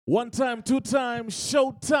One time, two time,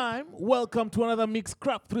 show time. Welcome to another mix,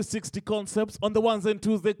 Craft360 Concepts. On the ones and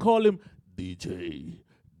twos, they call him DJ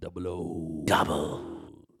Double O. Double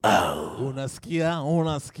O.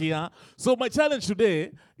 Unaskia. So my challenge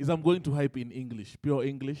today is I'm going to hype in English, pure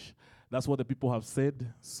English. That's what the people have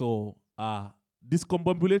said. So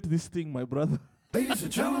discombobulate this thing, my brother. Ladies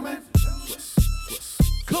and gentlemen,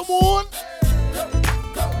 come on.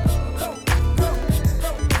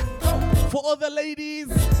 For all the ladies.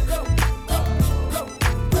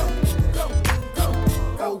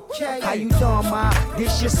 Okay. How you doing, ma?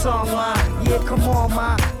 This your song, ma. Yeah, come on,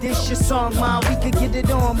 ma. This your song, ma. We could get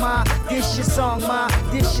it on, ma. This your song, ma.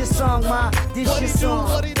 This your song, ma. This your song.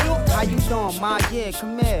 What do? How you doing, ma? Yeah,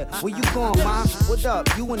 come here. Where you going, ma? What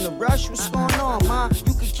up? You in the rush? What's going on, ma?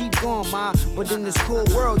 You can keep going, ma. But in this cool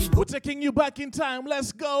world, you go. We're taking you back in time.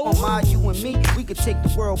 Let's go. Oh, ma, you and me, we could take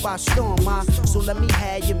the world by storm, ma. So let me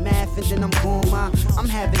have your math and then I'm going, ma. I'm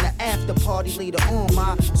having an after party later on,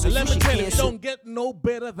 ma. So let you me should tell you, cancel. don't get no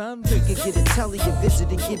better than You this. can get a telly, a visit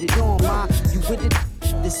and get it on, ma. You with it?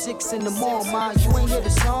 The 6 in the morning, ma. You ain't hear the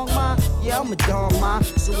song, ma? Yeah, I'm a dog, ma.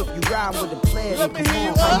 So if you ride with a player, Let then me come hear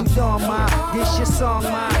on. you, How you doing, ma? This your song,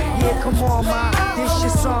 ma. Yeah, come on, ma. This your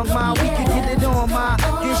song, ma. We can get it on, ma.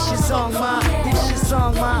 This your song, ma. This your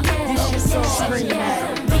song, ma. This your song. Scream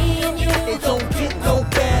at it. It don't get no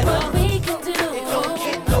better. What we can do. It don't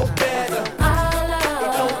get no better.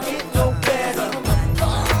 It don't get no better.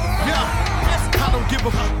 yeah, I don't give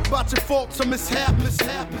a fuck about your faults or mishaps.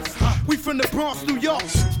 We from the Bronx, New York.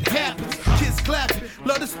 It happens. Kids clapping,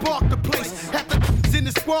 love to spark the place. Half the in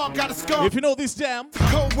the squad got a scar. If you know this jam,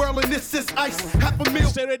 Cold world and this is ice. Half a meal.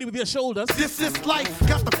 stay ready with your shoulders. This is life.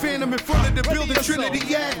 Got the phantom in front of the Ready building. yourself. Trinity,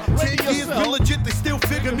 yeah. Ready 10 years, yourself. been legit. They still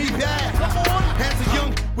figure me bad. Come on. As a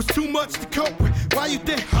young, was too much to cope with. Why you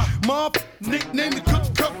think? Mom, nickname the cook.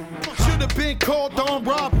 Should have been called on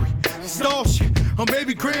robbery. Stall shit, or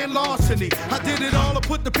maybe grand larceny. I did it all, I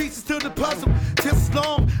put the pieces to the puzzle. Just as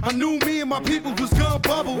long, I knew me and my people was gonna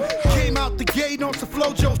bubble. Came out the gate on some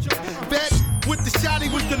flojo. Bad with the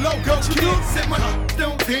shotty was the logo. Kid said my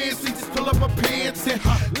don't dance, we just pull up my pants and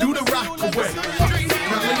do the rock away.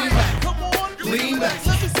 Now lean back, Come on. lean back,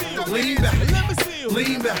 Let me see you. lean back, Let me see you.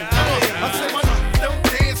 lean back. I said my don't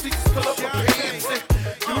dance, we just pull up my pants and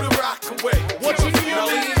do the rock away. What you need? Now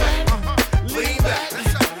lean back, lean back,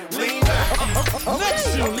 lean back.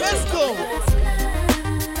 Next tune, let's go.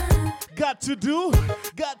 Got to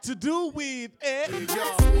do with it.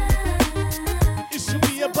 It should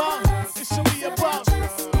be about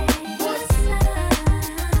what's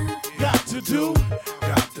got to do.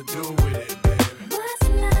 Got to do with it,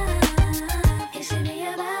 baby.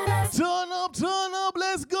 Turn up,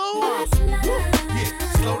 let's go. Yeah,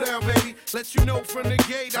 slow down, baby. Let you know from the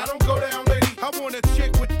gate, I don't go down, lady. I want a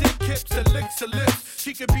chick with thick hips and licks her lips.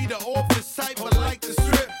 She could be the office type, but like the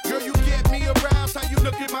strip. Girl, you get me aroused, how you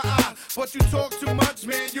look in my eyes. But you talk too much,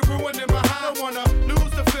 man, you're ruining my high. I don't wanna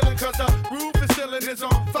lose the feeling, cause the roof is ceiling is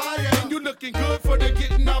on fire. And you looking good for the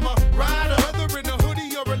getting, I'm a rider. Whether in a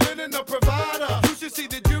hoodie or a linen, a provider. You should see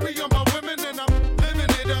the jury on my women, and I'm living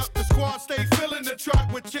it up. The squad stay filling the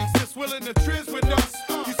truck with chicks that's willing to trizz with us.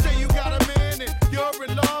 You say you got a man and you're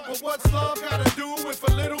in love, but what's love gotta do with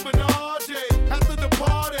a little menage? After the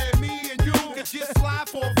party, me and you could just slide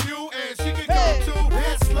for a few, and she could go too.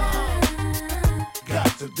 That's love.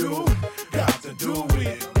 Got to do with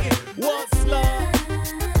it. What's love?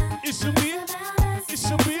 It should be.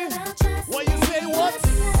 Why you say what?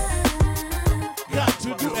 Got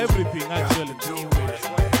to do everything actually.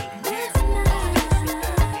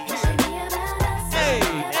 Hey,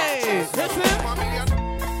 that's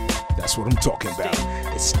it. That's what I'm talking about.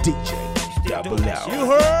 It's DJ Double O. You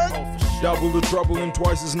heard? Double the trouble and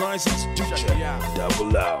twice as nice. It's DJ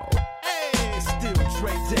Double O. It's still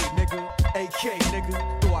Dre Day, nigga. AK,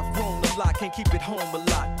 nigga. Though I've grown a lot, can't keep it home a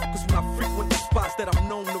lot. Cause when I frequent the spots that I'm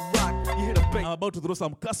known to rock, you hear the I'm bass about to throw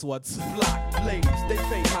some cuss words. block. Ladies, they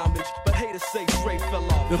pay homage, but haters say Dre fell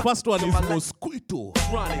off. The first one So is my life Mosquito.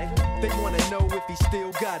 chronic. They wanna know if he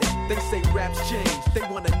still got it. They say raps change. They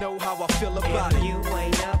wanna know how I feel about it. You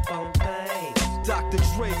ain't up on things. Dr.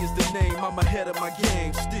 Dre is the name. I'm ahead of my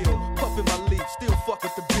game. Still puffin' my leaf. Still fuck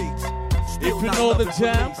with the beats. Still If you not know the loving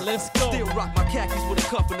jam, police. let's go. Still rock my khakis with a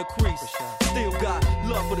cuff and a crease. Still got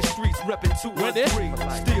love for the streets, reppin' 213.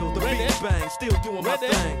 Still the Ready? beat bang. Still doing my Ready?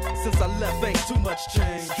 thing. Since I left, ain't too much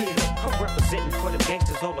change. Still, I'm representing for the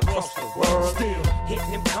gangsters all across the world. Still Hitting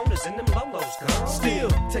them corners and them lolos, girl. Still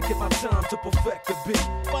taking my time to perfect the beat.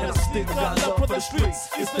 But And I still got love for the streets.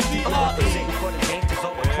 It's the I'm D.R.E. representing for the gangsters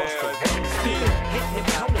all across the world. Still Hitting them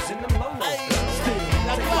corners and them lolos, girl. Still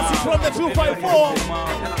That taking classic my from the 254.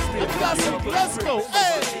 The classic, let's go.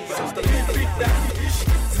 Hey.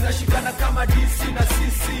 Zinashikana kama DC na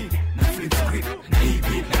CC na flip script na EB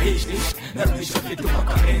na HD narudisha vitu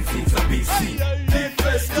mpaka enzi za BC.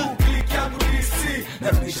 Defense 2 click yangu DC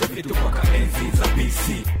narudisha vitu mpaka enzi za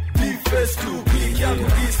BC. Defense 2 click yangu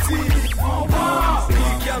DC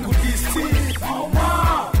click yangu DC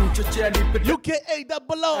kuchochea nipe UKA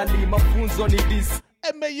double O ali mafunzo ni DC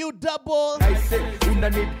MAU double. I say una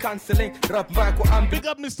need counseling rap mbaya kwa ambi. Big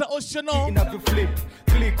up Mr. Oceano. Inavyo flip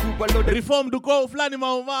click kubaloda Reform duko flani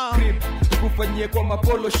mauma. Kufanyie kwa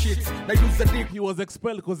mapolo shit na use dick. He was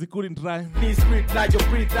expelled because he couldn't rhyme. Ni street na yo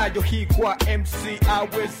breathe na yo hii kwa MC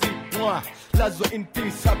awezi mwa lazo in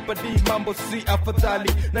peace hapa di mambo si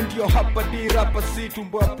afadhali na ndio hapa di rapa si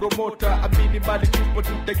tumbo ya promoter amini mali tupo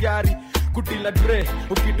tutayari kudila dre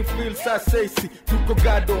ukidu feel sa sesi tuko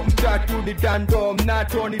gado mtatu ni dando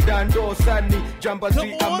mnato ni dando sani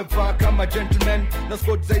jambazi amevaa kama gentleman na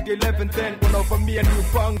squad zaidi 11-10 wanaovamia ni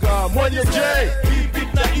upanga mwenye J hii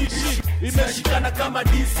beat na ishi imeshikana kama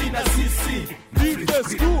DC na CC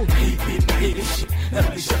Defense 2 hii beat na ishi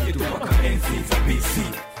narudisha vitu mpaka enzi za BC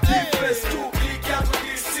Defense 2 click yangu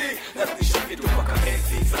DC narudisha vitu mpaka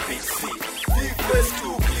enzi za BC Defense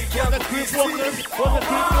 2 click yangu DC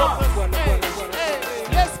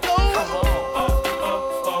Let's go.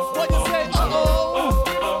 What you say? Come on.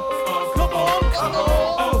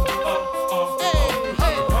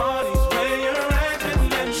 Hey. Parties where you're acting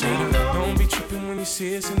like don't be tripping when you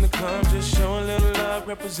see us in the club. Just show a little love,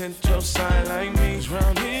 represent your side like me.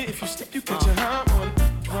 Round here, if you step, you catch a hot one.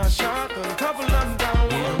 One shot, a couple of them down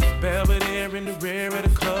one. Belvedere in the rear of the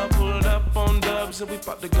club, pulled up on dubs, and we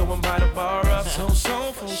about to go and buy the bar up. So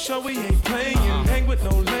for sure we ain't playing. Hang with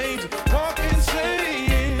no lames, walk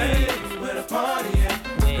insane. Hey, where the party at?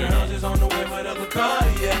 Girls is on the way with a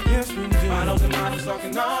Bacardi at. Yes, we do. Bottles and models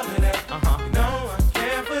talking all of that. You know I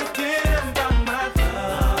can't forget about my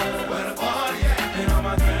love. Where the party at? And all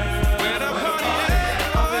my girls. Where the party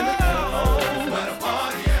at? Up in the club. Where the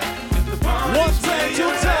party at? If the party One time,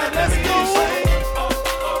 two time, let's go.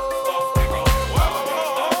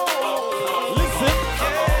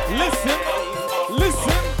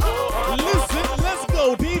 Listen, let's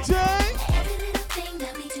go, DJ. Everything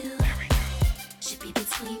that we do should be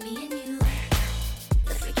between me and you.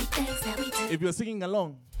 The freaky things that we do If you're singing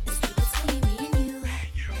along, should be between me and you.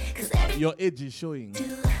 'Cause everything your age is showing. we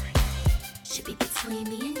do should be between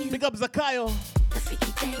me and you. Pick up Zakayo. The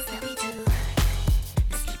freaky things that we do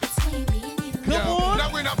must be between me and you. Come on. Now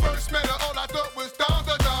when I first met her, all I thought was down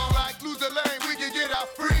the down. Like lose a lane, we can get our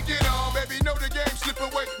freaking on. Baby, know the game, slip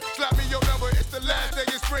away. Slap me your number, it's the last day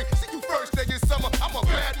in spring. See you first day in summer. I'm a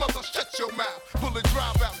bad mother, shut your mouth. Pull a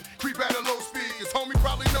drive out, creep at a low speed. His homie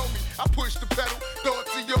probably know me. I push the pedal, throw it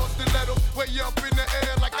to your stiletto. Way up in the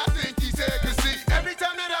air like I think he said. Cause see, every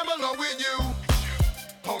time that I'm alone with you,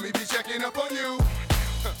 homie be checking up on you.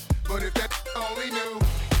 But if that only knew,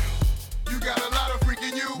 you got a lot of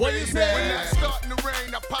freaking you. What you baby. say? When that's starting to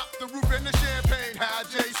rain, I pop the roof and the champagne. How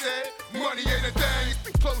Jay said, money ain't a thing. It's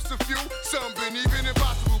been close to few, some been even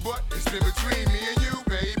impossible, but it's been between me and you,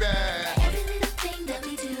 baby. Every little thing that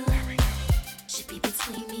we do should be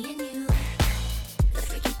between me and you. The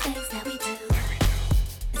freaky things that we do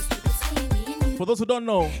must be between me and you. For those who don't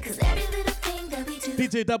know, 'Cause every little thing that we do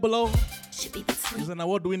DJ Double O should be between is an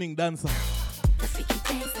award-winning dancer. the freaky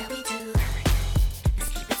things that we do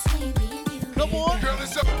must be between me and you. Come on. Girl,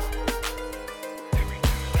 it's up. What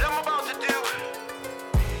I'm about to do,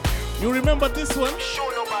 You remember this one?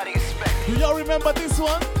 sure nobody expect. Do y'all remember this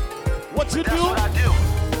one? What you That's do? what I do.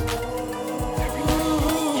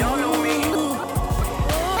 Y'all know me.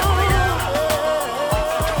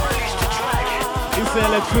 Release the dragon. It's the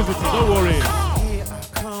electricity, don't worry. Here I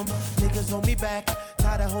come, niggas hold me back.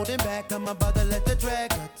 Tired of holding back, I'm about to let the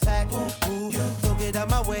drag attack. Ooh, so get out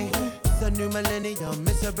my way. It's a new millennium,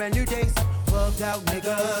 it's a brand new day. Bugged out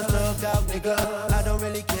niggas. I don't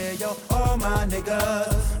really care, yo, all my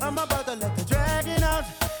niggas. I'm about to let the dragon out.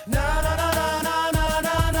 Nah.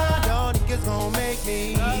 Y'all niggas gon' make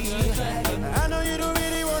me. I know you don't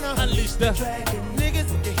really wanna Unleash the niggas,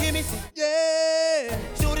 you hear me? yeah.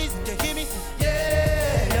 Shorties, you hear me?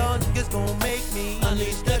 Yeah. Y'all niggas gon' make me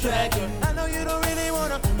unleash the dragon. I know you don't really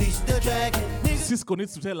wanna unleash the dragon. Niggas, Cisco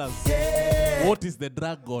needs to tell us yeah. what is the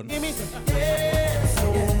dragon. Hear me? Yeah.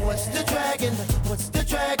 So what's the dragon? What's the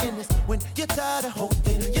dragon? It's when you're tired of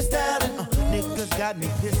hoping you're styling. Niggas got me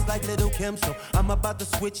pissed like Little Kim, so I'm about to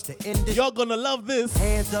switch to industry. You're gonna love this.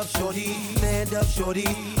 Hands up, shorty. Stand up, shorty.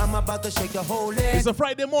 I'm about to shake your whole leg. It's a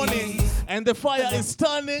Friday morning and the fire is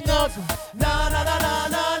turning up. Nah.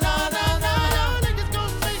 Niggas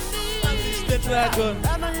gon' make me Unleash the dragon.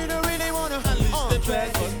 I know you don't track.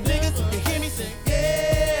 Niggas, if you hear me say,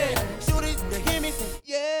 yeah. Shooters, if you hear me say,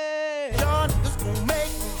 yeah. Y'all niggas gon'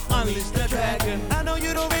 make unleash the dragon. I know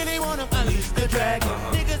you don't really wanna unleash the dragon.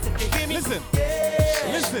 Niggas, if you hear me, Listen.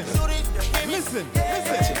 yeah. Listen. Shooters, if you hear me, Listen.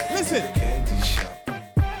 yeah. Listen. Candy shop. I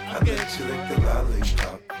let you lick the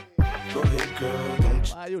lollipop. Go ahead, girl, don't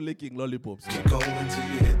Why are you licking lollipops? keep going till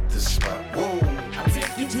you hit the spot. Whoa. I'll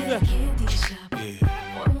take you to the candy shop.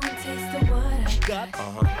 Yeah. One taste of what I got.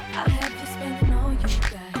 Uh-huh. I'll have you spending all you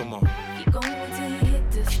got. Come on. Keep going till you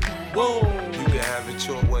hit the spot. Whoa. You can have it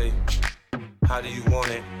your way. How do you want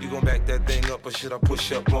it? You gon' back that thing up or should I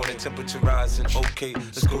push up on it? Temperature rising, okay,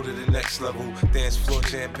 let's go to the next level. Dance floor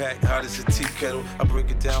jam-packed, hot as a tea kettle. I break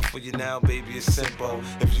it down for you now, baby, it's simple.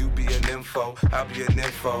 If you be an info, I'll be an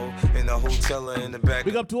info. In the hotel or in the back.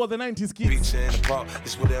 Big up to all the 90s kids. Beach in the park,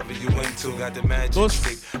 it's whatever you into. Got the magic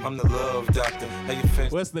stick, I'm the love doctor. How you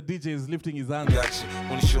fence? Where's the DJ is lifting his hand? Got you.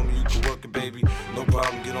 Wanna show me you can work it, baby? No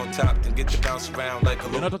problem, get on top, then get to bounce around like a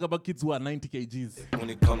We're little. not talking about kids who are 90 kgs. When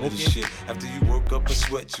it comes to this shit, after you work up a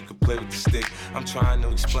sweat, you can play with the stick. I'm trying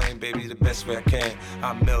to explain, baby, the best way I can.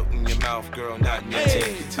 I melt in your mouth, girl, not in your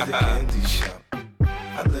teeth. To the candy shop,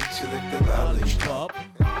 I let you lick the lollipop.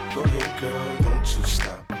 Go ahead, girl, don't you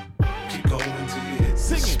stop. Keep going till you hit the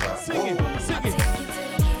spot. Sing it. I'll take you to the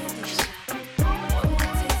candy shop. One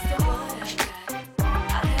taste of what I got.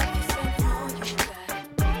 I'll have you spending all you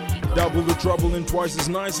got. Double the trouble and twice as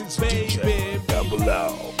nice. It's DJ Double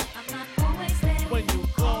L. I'm not always there When you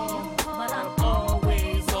call, but I'm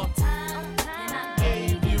always on time. And I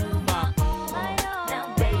gave you my all.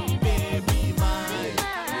 now, Baby, be mine.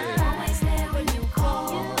 I'm always there when you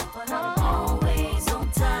call, but I'm always on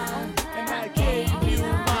time. And I gave you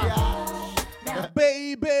my all. Now,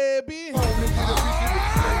 Baby.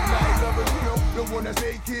 The one that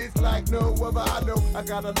say kids like no other. I know I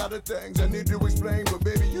got a lot of things I need to explain, but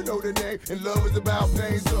baby, you know the name, and love is about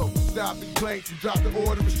pain. So stop the complaints and drop the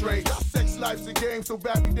order of restraint. Our sex life's a game, so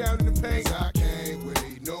back me down in the pain. I can't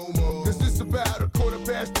wait no more. Cause it's about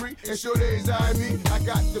 3:15, and sure days I me. I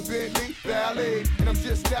got the Bentley Ballet, and I'm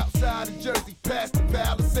just outside of Jersey, past the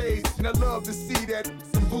Palisades. And I love to see that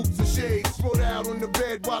some boots and shades spread out on the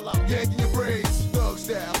bed while I'm yanking your braids. Thug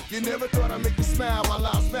style, you never thought I'd make you smile while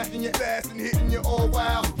I'm smacking your ass and hitting you all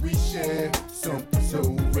wild. We share something so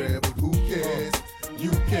rare, but who cares?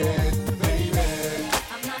 You can, baby.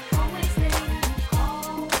 I'm not always there when you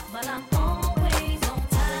call, but I'm always on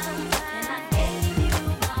time. And I gave you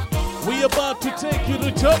my all. We about to take you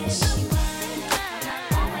to church. I'm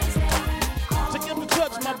not always there when you call, Take him to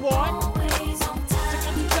church, my boy. always on time. Take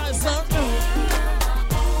him to church, son.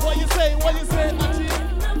 What you say, auntie? In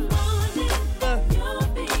the morning, you'll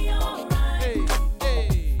be alright. Hey, hey.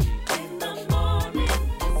 In the morning,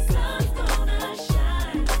 the sun's gonna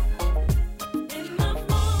shine. In the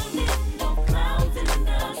morning, no clouds in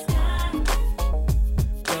the sky.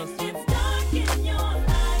 Just, It's dark in your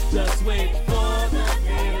life. just wait for the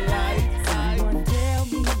daylight. Someone tell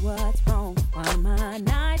me what's wrong. Why my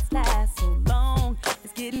nights last so long?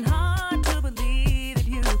 It's getting hard to believe that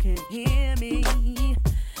you can hear me.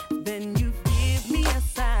 Then you give me a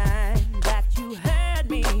sign that you heard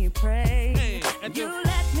me pray. Hey, and You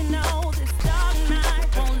let me know this dark night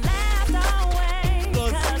won't last always.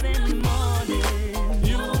 'Cause in the morning,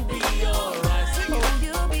 you'll be alright. Sing it. oh,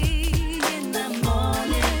 you'll be in the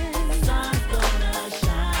morning. The sun's gonna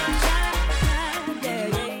shine, shine,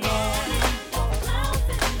 yeah, yeah, yeah. No clouds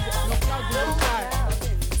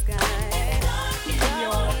in the sky. In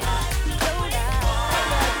your life,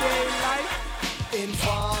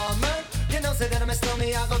 Informer, you know, say that I'm a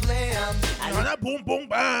stormy, I go blame. Boom, boom,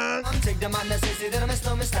 bang. I'm take the man that say that I'm a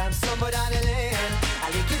stormy, stab somebody down the lane. I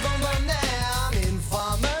like it boom down.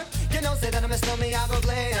 Informer, you know, say that I'm a stormy, I go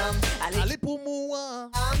blame. Alipumua.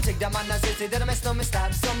 I'm take the man that say that I'm a stormy,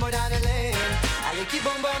 stab somebody down the lane. I like it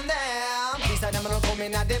boom down. These are them gonna come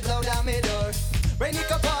in and they blow down my door. Rain it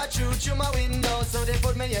come pour through my window, so they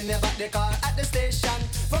put me in the back the car at the station.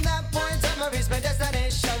 From that point on, I reach my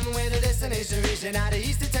destination. Where the destination region at the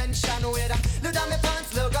east detention. Where I look down my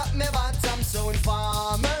pants, look up my bottom. So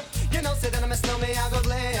informer, you know, say that I'm a snowman, I go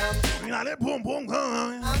blame. Boom, boom,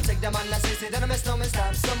 bang. I'm take the man that say that I'm a snowman,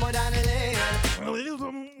 stop somewhere down the lane.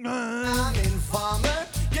 I'm informer,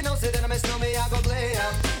 you know, say that I'm a snowman, I go blame.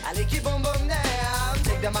 I like it boom boom down.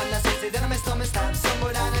 Take the man that say that I'm a snowman, stop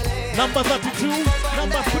somewhere down the lane. Number 32,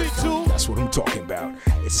 number 32, That's what I'm talking about.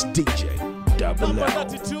 It's DJ Double number L.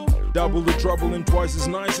 32. Double the trouble and twice as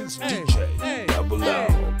nice. It's Hey, DJ hey, Double L.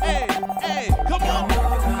 hey, hey, come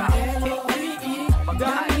on.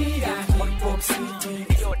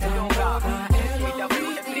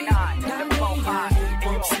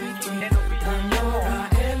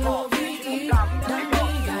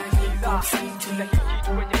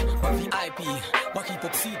 VIP,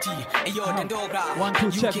 Wakito City, Ayo Dandora, 1,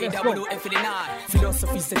 2, check, let's go. UKWFLNI,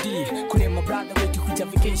 Philosophy Sadi, Kunema brother way to kuja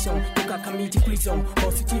vacation, Tuka community prison,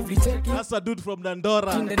 positively taking. That's a dude from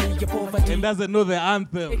Dandora poverty. and doesn't know the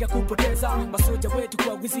anthem. Ega kupoteza, masoja wetu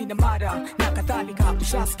kwa wizi na mada, na kadhalika,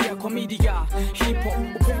 ushasikia kwa media, hip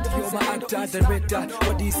hop, upendo yoba actor, director,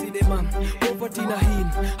 wadi cinema, poverty na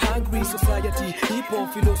him, hungry society, hip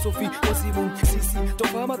hop philosophy, wazimu, sisi,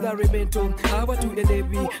 tofa madharemento, hawa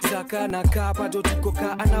tuelewi, zaka na kapa,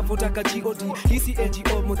 tukoka, anavotaka G.O.D, hisi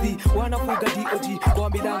NGO muthi, wanafuga D.O.G, kwa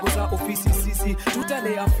milango za ofisi, sisi,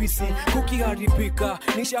 tutale afisi, kukiharibika,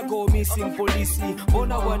 nisha go missing polisi,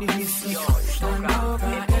 mbona wanihisi,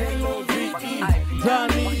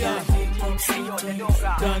 Dania,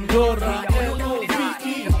 Dandora,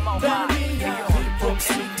 L-O-V-E, Dania, Hip Hop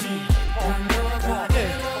City, Dandora,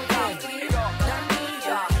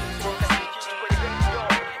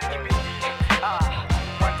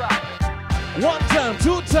 One time,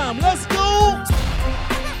 two time, let's go!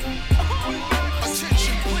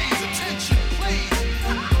 Attention please,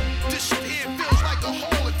 this shit here feels like a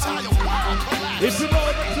whole entire world collapse. If you know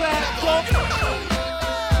the track, go!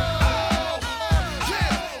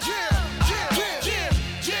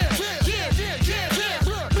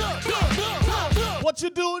 What you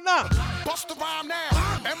do now? Bust the rhyme now,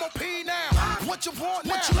 MOP now. What you want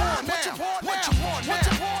now? What you want now? What you want? What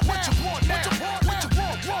you want? What you want? What you want? What you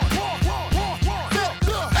want? What you want?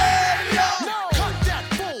 Eliot, cut that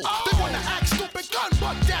fool. They wanna act stupid, gun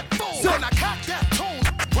butt that fool. When I cock that tone,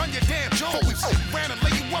 run your damn Jones. Ran and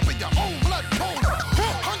lay you up in your own blood pool.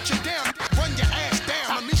 Hunt you down, run your ass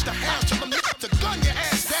down. Unleash the house till I'm to gun your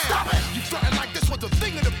ass down. Stop it! You frontin' like this was a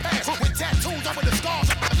thing of the past. With tattoos over the scars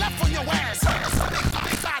left on your ass.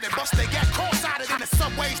 They side it, bust they got cross-sided in the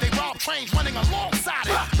subways. They rob trains running alongside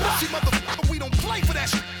it. See, motherfucker, we don't play for that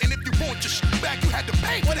shit. And if you want your shit back, you had to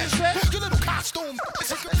pay for that shit. Your little costume,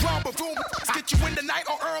 drama room, get you in the night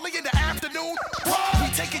or early in the afternoon. We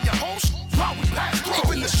taking your host while we pass through.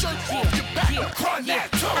 Keeping the shirt off your back, run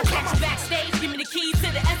that too. I catch you backstage, give me the keys to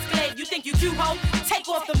the Escalade. You think you cute, ho? Take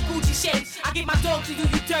off them Gucci shades. I get my dog to you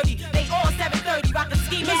dirty. They all 730, rock a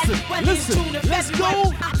ski mask. Listen, let's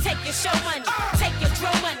go. I take your show money, take your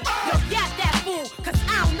draw money. Yo, got that fool, cause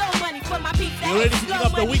I don't know money for my beef. You're ready to pick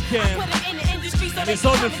up the weekend. I put it in the industry so And they it's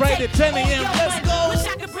can on come the and Friday, take 10 all a.m. your Let's money. go. Wish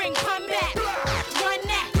I could bring comeback. Run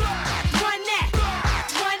that, run that,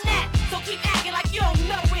 run that. So keep acting like you don't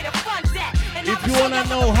know where the fun's at. And If you wanna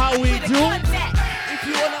know how we do, if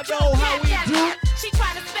you wanna know how we do, she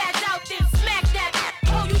tried to spaz out, then smack that.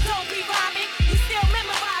 Oh, you don't be rhyming, you still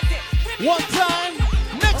memorize it. one time,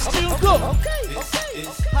 next you go. This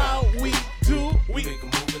is How we do, we make a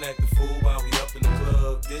move and act the fool while we up in the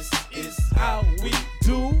club. This is how we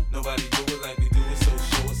do. Nobody do it like we do it, so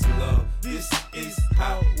show us some love. This is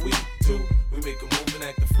how we do. We make a move and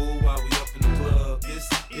act the fool while we up in the club. This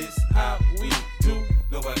is how we do.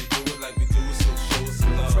 Nobody do it like we do it, so show us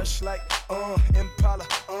some love. Fresh like Impala,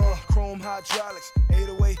 chrome hydraulics,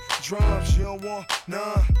 808 drums. You don't want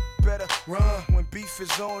none. Better run when beef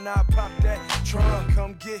is on. I pop that trunk.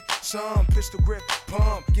 Come get some pistol grip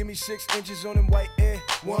pump. Give me 6 inches on them white air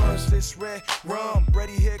ones. This red rum,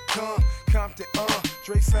 ready here come. Compton,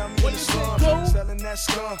 Dre found me in the slum, selling that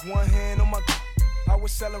skunk. One hand on my. I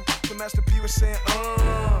was selling. The Master P was saying,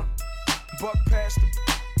 buck past the.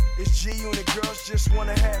 It's G unit, girls just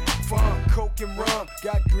wanna have fun. Coke and rum,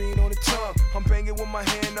 got green on the tongue. I'm banging with my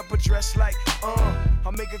hand up a dress like,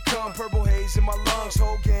 I make it come, purple haze in my lungs.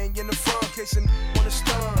 Whole gang in the front, case a wanna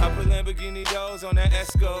stun. I put Lamborghini doors on that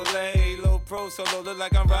Escalade. Low pro solo, look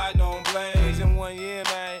like I'm riding on blades. In 1 year,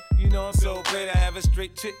 man, you know I'm so great. I have a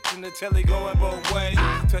straight chick in the telly going both ways.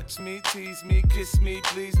 Touch me, tease me, kiss me,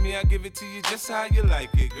 please me. I give it to you just how you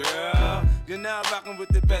like it, girl. You're now rocking with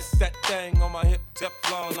the best. That thing on my hip,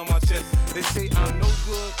 Teflon on my chest. They say I'm no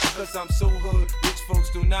good because I'm so hood. Rich folks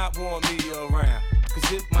do not want me around.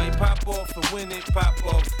 Cause it might pop off, and when it pop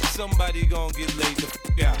off, somebody gon' get laid the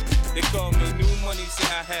f out. They call me new money, say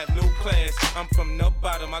I have no class. I'm from the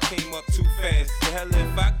bottom, I came up too fast. The hell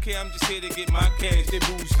if I care, I'm just here to get my cash. They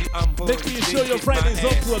bougie, I'm hood. Making sure your Friday's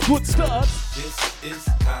off to a good start. This is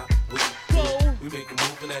how we go. We make a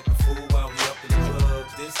move and act the fool while we up in the club.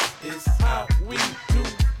 This is how we do.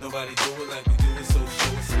 Nobody do it like we do it, so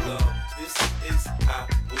show us some love. This is how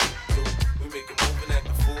we do. We make a move and act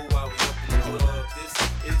the fool while we up in the club. This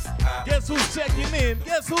is how. Guess who's checking in?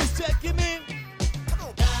 Guess who's checking in?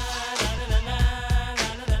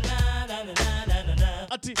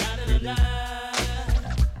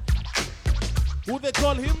 Who they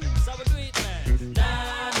call him?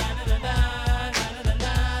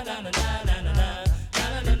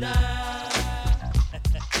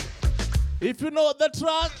 If you know the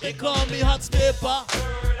track, they call me Hot Stepper.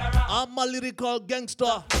 I'm a lyrical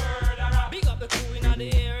gangster. Big up the crew in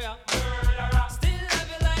the area. Still love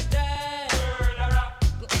you like that.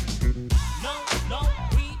 No,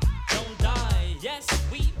 we don't die. Yes,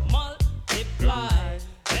 we multiply.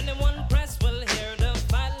 Anyone press will hear the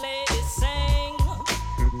fat lady sing.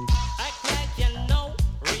 Act like you know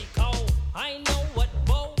Rico. I know what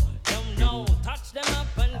Bo don't know. Touch them up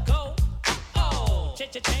and go. Oh, ching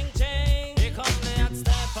ching. Here come the Hot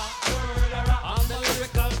Stepper. I'm the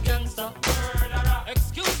lyrical gangster.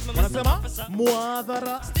 Excuse me, Mr. Officer.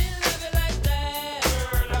 Muadara. Still love you like that.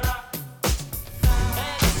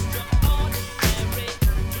 Extraordinary.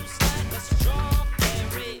 Juice like a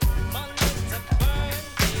strawberry. Money to burn,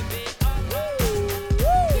 baby. Come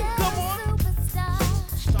on.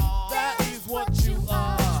 That is what you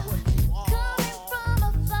are.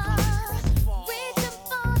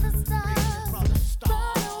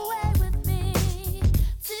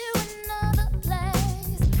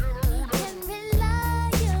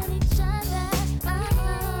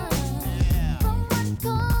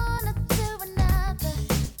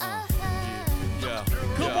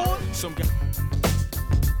 Some guy.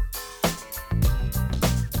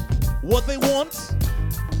 What they want.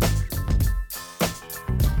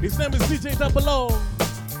 His name is DJ Double,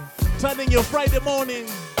 turning your Friday morning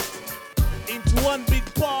into one big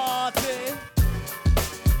party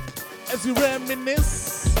as we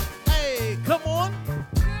reminisce. Hey, come on.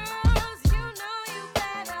 Girls, you know you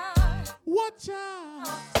better watch out.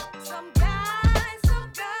 Some guys,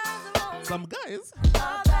 some girls won't Some guys.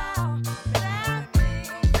 about that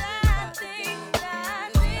thing.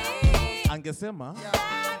 Angesema.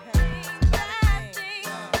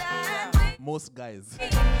 Most guys.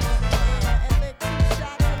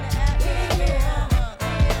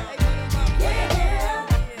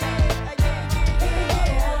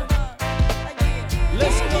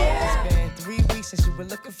 Let's go. It's been 3 weeks since you were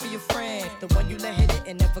looking for your friend, the one you let hit it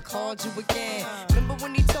and never called you again. Remember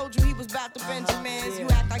when he told you he was about to Benjamins? You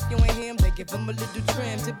act like you ain't him, they give him a little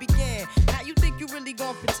trim to begin. Now you think you really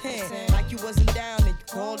gon' pretend like you wasn't down and you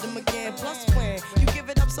called him again. Plus when you give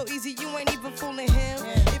it up so easy, you ain't even fooling him.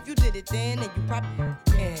 If you did it then you probably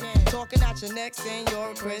can. Talking out your neck saying you're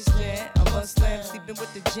a Christian, a Muslim, sleeping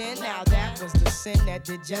with the gin. Now that was the sin that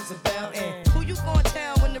did Jezebel in. Who you gonna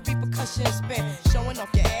tell when the repercussions spin? Showing off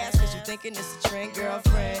your ass cause you thinking it's a trend,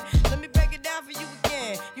 girlfriend. Let me break it down for you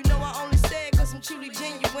again. You know I only say it cause I'm truly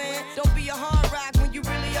genuine. Don't be a hard rock when you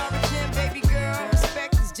really are a gem, baby girl.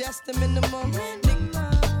 Respect is just the minimum.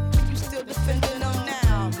 Nigga, you still defending them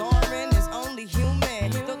now. Lauren is only human.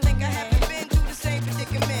 Don't think I haven't been through the same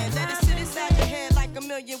predicament. Let it sit inside your head like a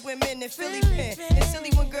million women in Philly pen. It's silly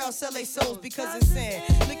when girls sell their souls because it's sin.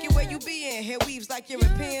 Look at where you be in. Hair weaves like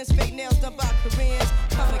Europeans. Fake nails done by Koreans.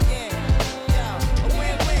 Come again. Yo, a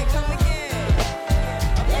win-win, come again.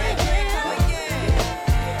 A win-win, come again.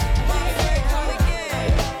 My friend, come again.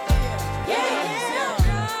 Yeah.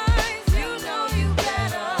 Guys, you know you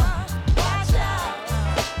better watch out.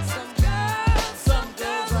 Some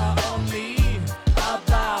girls are only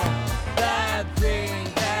about that thing,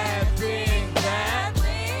 that thing, that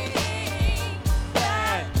thing,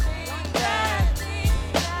 that thing.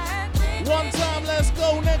 One time, let's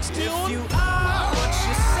go. Next tune. If you are what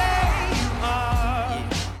you say you are,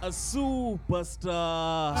 a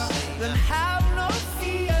superstar. then have no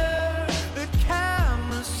fear. The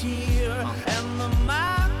camera's here and the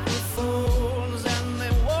microphones, and they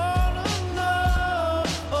wanna know.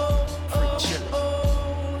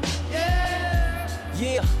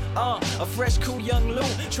 Yeah, a fresh, cool young Lou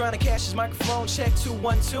trying to cash his microphone check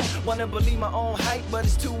 212. Wanna believe my own hype, but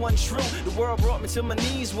it's too untrue. The world brought me to my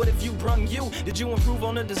knees. What if you brung you? Did you improve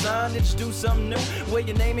on the design? Did you do something new? Where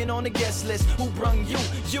your name in on the guest list? Who brung you?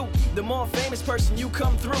 You, the more famous person, you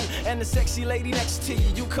come through, and the sexy lady next to you,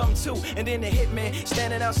 you come too. And then the hitman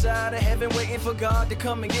standing outside of heaven, waiting for God to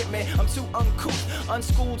come and get me. I'm too uncouth,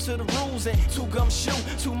 unschooled to the rules, and too gumshoe.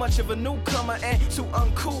 Too much of a newcomer and too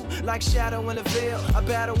uncool, like shadow in a veil. I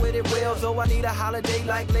battle with it well, though I need a holiday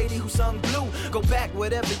like lady who sung blue. Go back,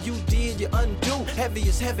 whatever you did, you undo. Heavy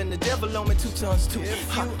as heaven, the devil on me 2 tons too.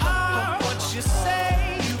 If you are what you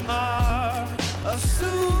say you are, a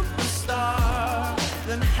superstar,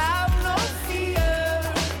 then have no fear.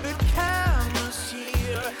 The camera's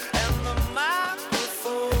here and the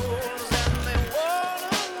microphones, and they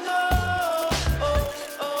wanna know.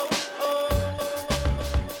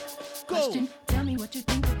 Question, tell me what you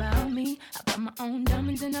think about me. I buy my own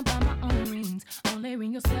diamonds and I buy my own rings. Only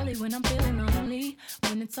ring your celly when I'm feeling lonely.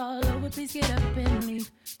 When it's all over, please get up and leave.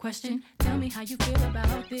 Question, tell me how you feel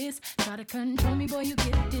about this. Try to control me, boy, you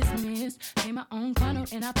get dismissed. Pay my own condo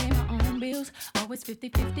and I pay my own bills. Always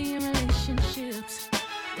 50-50 in relationships.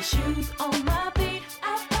 The shoes on my feet,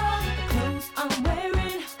 I bought. The clothes I'm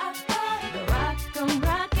wearing, I bought. The rock I'm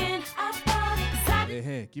rocking, I bought.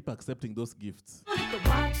 Hey, keep accepting those gifts. The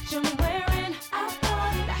watch I'm wearing, I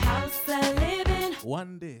bought. The house I live in,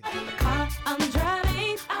 one day, the car I'm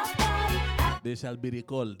driving, I bought. they shall be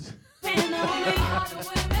recalled. And only all the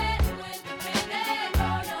women,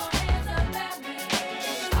 throw your hands up at me.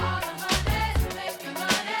 All the honeys making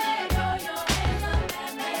money, throw your hands up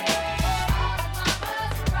at me. All the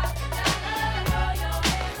mamas rocking dollar, throw your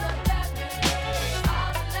hands up at me.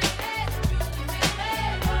 All the ladies really make me,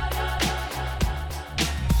 throw your hands up at me.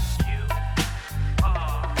 You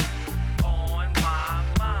are on my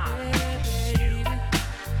mind. You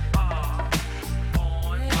are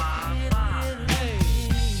on my mind.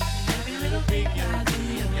 Every little thing you do,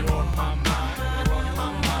 you're on my mind. You're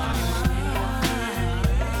on my mind.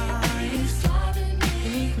 You're starting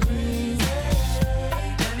me crazy.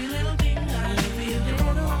 Every little thing I do, you're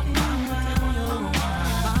on my mind.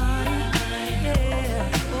 Yeah,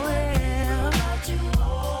 well, about you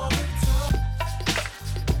all the time.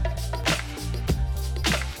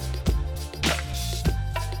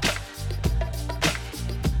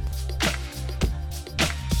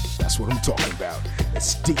 That's what I'm talking about.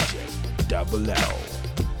 It's DJ Double L.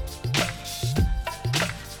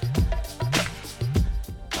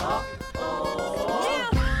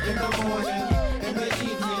 In the morning, in the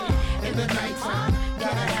evening, in the nighttime,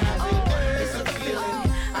 gotta have it. It's a feeling,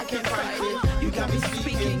 I can't fight it. You got me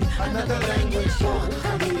speaking another language.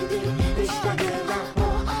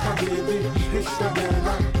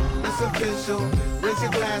 It's official. Raise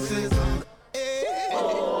your glasses.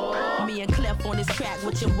 Me and Clef on this track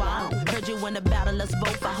with your wow. Heard you in the battle, us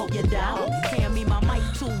both, I hope you're down. Hand me my mic,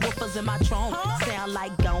 2 woofers in my trunk. Sound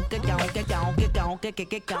like gonka, gonka, gonka, gonka,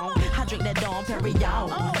 gonka, gonka. I drink that Dom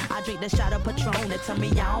Perignon. I drink the shot of Patron that turn me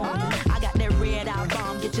on. I got that red eye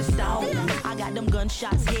bomb, get your stone. I got them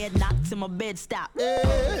gunshots, head knocked till my bed stop.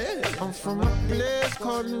 I'm from a place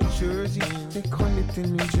called New Jersey. They call it the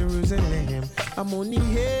New Jerusalem. I'm only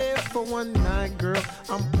here for one night, girl.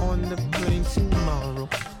 I'm on the plane tomorrow.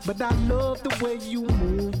 But I love the way you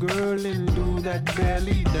move, girl, and do that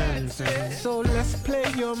belly dancing. So let's play,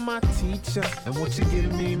 you're my teacher. And won't you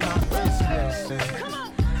give me my first lesson?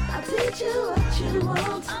 I'll teach you what you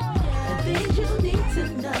want and things you need to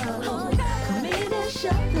know. Come in and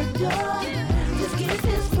shut the door. Just get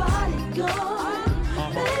this party going.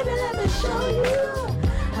 Baby, let me show you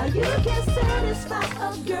how you can satisfy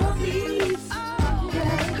a girl needs.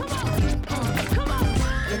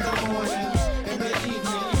 In the morning, in the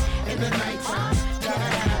evening, in the nighttime, gotta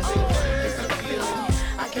have it. It's a feeling,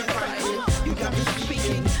 I can't fight it. You got me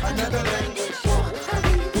speaking another language.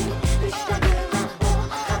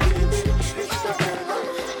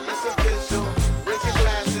 It's official. Raise your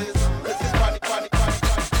glasses. This is party, party, party,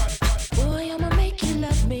 party, party. Boy, I'ma make you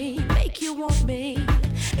love me, make you want me,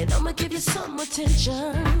 and I'ma give you some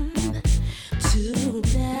attention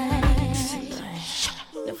tonight.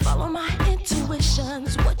 Now follow my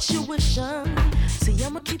intuitions, what you wishing. See,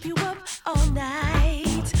 I'ma keep you up all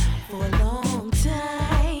night for a long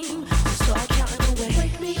time. So I count away.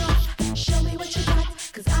 Break me off, show me what you got,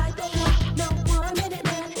 'cause I don't want no 1 minute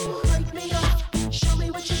man. Break me off, show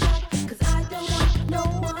me what you got, 'cause I don't want no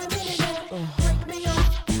 1 minute man. Break me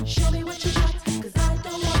off, show me what you got, 'cause I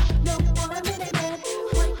don't want no 1 minute man.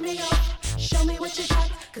 Break me off, show me what you got,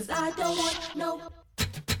 'cause I don't want no.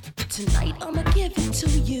 Tonight I'ma give it to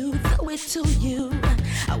you, throw it to you.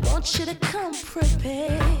 I want you to come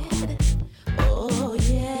prepared. Oh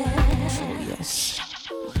yeah. Yes.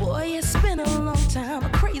 Boy, it's been a long time, a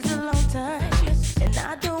crazy long time, and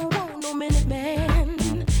I don't want no minute man,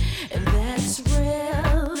 and that's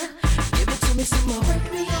real. Give it to me some more.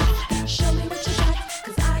 Break me off, show me what you got,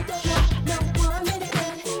 'cause I don't want no 1 minute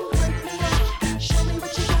man. Break me off, show me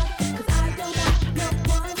what you got, 'cause I don't want no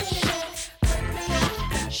 1 minute man. Break me off,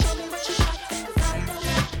 show me what you got, 'cause I don't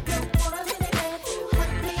want no 1 minute man.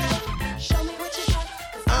 Break me off, show me what you got,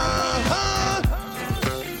 'cause I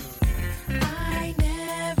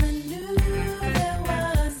never knew there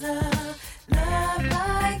was a love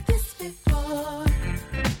like this before.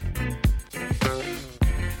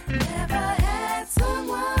 Never had so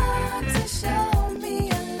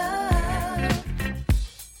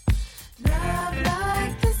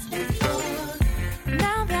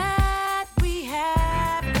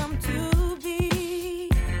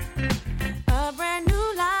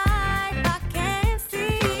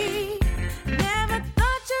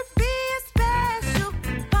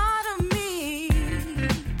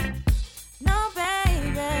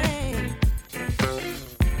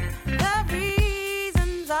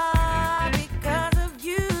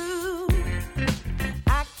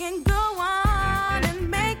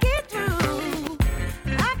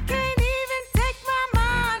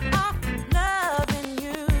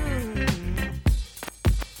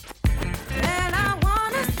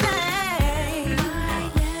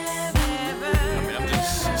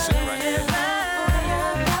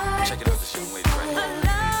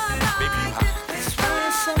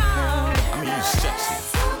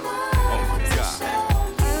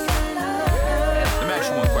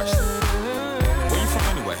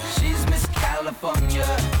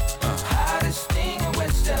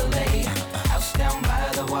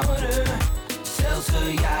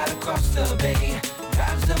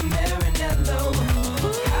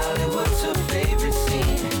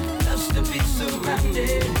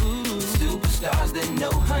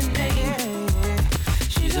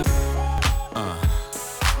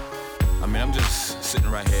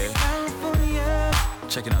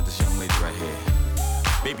Checking out this young lady right here.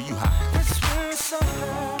 Baby, you hot.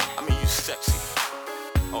 I mean, you sexy.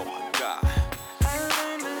 Oh my God.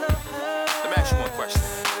 Let me ask you one question.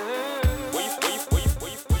 Where you?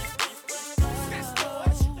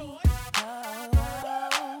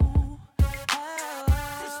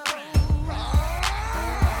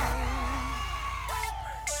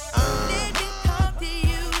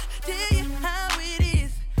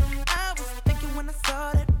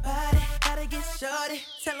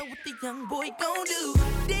 Tell her what the young boy gon' do.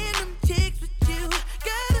 Damn them chicks with you,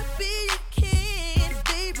 gotta be your kin.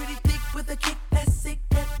 They pretty thick with a kick that's sick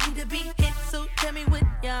that need to be hit. So tell me what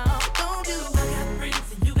y'all gon' do. I got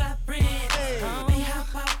friends and you got friends. They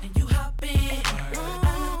hop out and you hop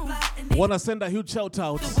in. Wanna send a huge shout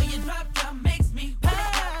out The way you drop makes me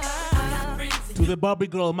wild. to the Barbie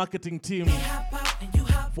Girl marketing team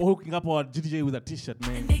for hooking up our DJ with a t-shirt,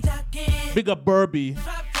 man. Big up Barbie.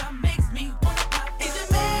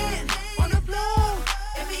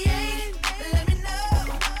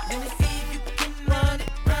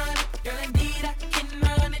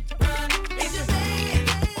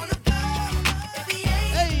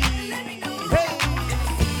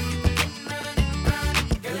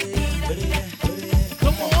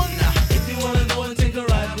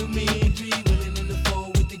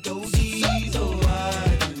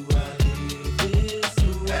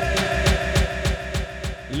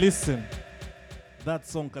 Listen, that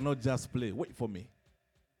song cannot just play. Wait for me.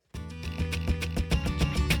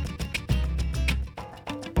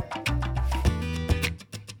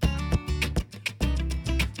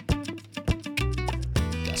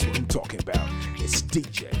 That's what I'm talking about. It's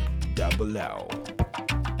DJ Double L.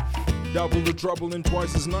 Double the trouble and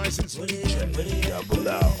twice as nice. It's DJ Double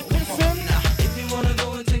L. Listen, if you wanna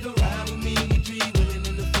go and take a ride with me, be willing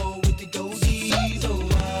in the four with the goatees. Oh,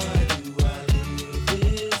 why do I live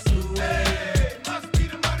this way? Must be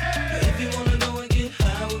the money. If you wanna go and get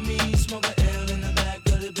high with me, smoke a L in the back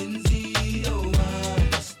of the Benzie. Oh, why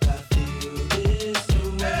must I feel this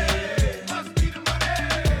way? Must be the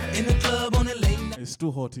money. In the club on the lane. It's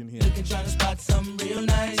too hot in here. Looking, trying to spot something real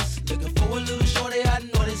nice. Looking for a little shorty I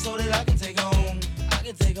know this so that I can take home.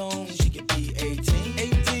 She could be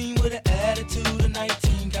 18 with an attitude of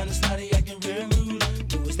 19, kinda snotty, acting real rude.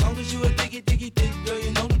 But as long as you a thick, girl,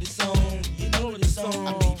 you know the song.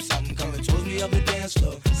 I peep something coming towards me up the dance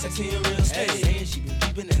floor. Sexy and real steady. Hey, she been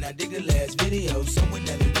peeping and I dig the last video. Somewhere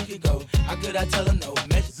that we could go. How could I tell her no?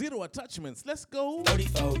 Measure 0 attachments. Let's go.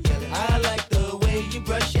 34 yelling. I like the way you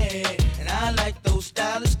brush your hair, and I like those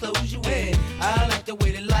stylish clothes you wear. I like the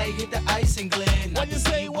way the light hit the ice and glare. What you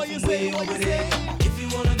say? If you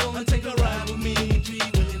wanna go and take a ride with me, be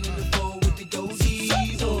willing in the four with the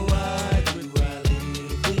goatees. Oh, why do I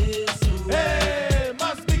live this way? Hey,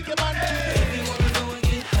 must be your money. If you wanna go and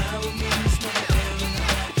get high with me, smoke a L in the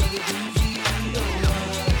back of the Benzie. Oh,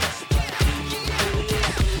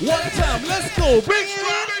 One time, let's go. Bring it in.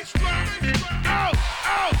 Out.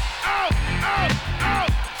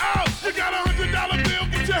 You got $100 bill,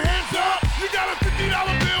 put your hands up. You got a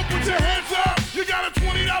 $50 bill, put your hands up. You got a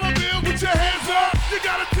 $20 bill, put your hands up. You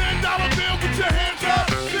got a $10 bill, put your hands up.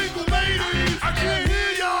 Single ladies, I can't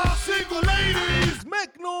hear y'all. Single ladies,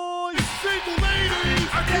 make noise. Single ladies,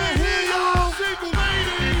 I can't hear y'all. Single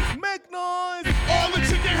ladies, make noise. All the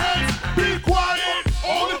chicken heads, be quiet.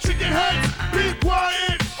 All the chicken heads, be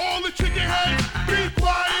quiet. All the chicken heads, be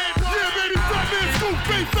quiet. Yeah, baby, fat man, scoop,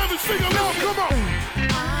 big feather, sing along, come on.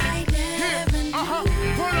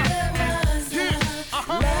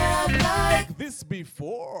 This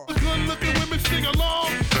before. Good looking women sing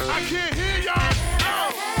along. I can't hear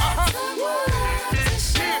y'all.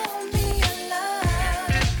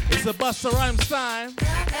 It's a Busta Rhymes time.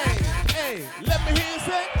 Hey, let me hear you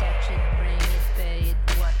say. Touch it, bring it, pay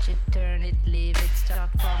it, watch it, turn it, leave it,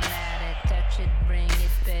 stop, format it. Touch it, bring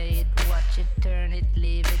it, pay it, watch it, turn it,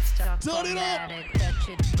 leave it, stop, format it. Touch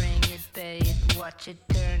it, bring it, pay it, watch it,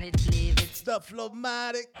 turn it, leave it, stop,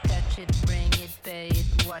 format it. Touch it, bring it, pay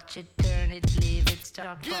it, watch it, turn it, leave it,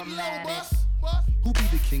 stop, format it. Who be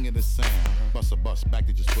the king of the sound? Bust a bus back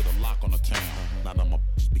to just put a lock on the town. Now them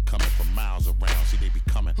just be coming from miles around. See, they be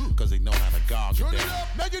coming cause they know how to gouge it Turn down. it up.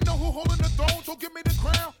 Now you know who holding the throne, so give me the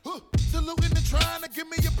crown. Saluting and trying to give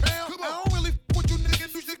me a pound. I don't really with you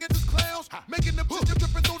niggas, you should get this clowns. Making them just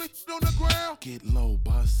trip and throw this shit on the ground. Get low,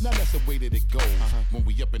 bus. Now that's the way that it goes. When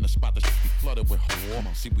we up in the spot, the shit be flooded with hoes.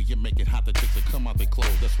 See, we you make it hot, the chicks that come out they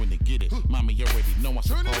clothes. That's when they get it. Mommy, you already know I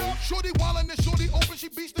Turn suppose. it up. Shorty wildin' and shorty open, she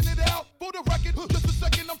beastin' it out. For the record, just a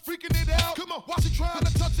second, I'm freaking it out. Come on. While she trying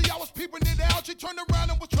to touch it, I was peeping it out. She turned around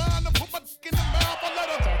and was trying to put my dick in the mouth. I let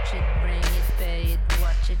her touch it, bring it, pay it,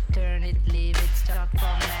 watch it, turn it, leave it, stop,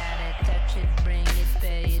 format it. Touch it, bring it, pay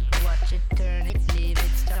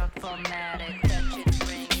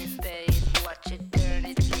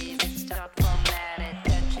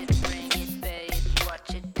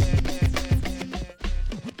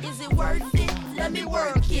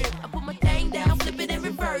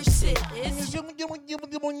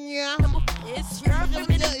It's your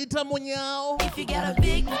If you got a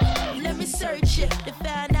big, let me search it to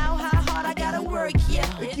find out how hard I gotta work. Yeah.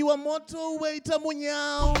 If you want more to wait a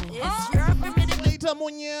munyao. It's your wait a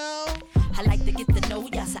munyao. I like to get to know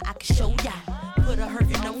ya so I can show ya. Put a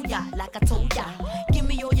hurtin' on ya like I told ya. Give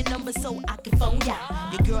me all your numbers so I can phone ya.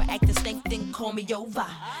 Your girl actin' stink, then call me over.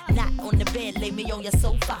 Not on the bed, lay me on your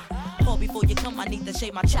sofa. Call before you come, I need to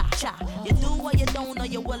shave my cha-cha. You do or you don't, or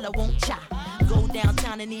you will or won't cha. Go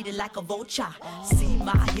downtown and eat it like a vulture. See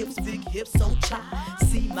my hips, big hips, so cha.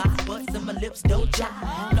 See my butts and my lips, don't cha.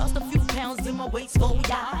 Lost a few pounds in my waist, for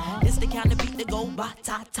ya. This the kind of beat that go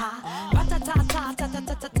ba-ta-ta.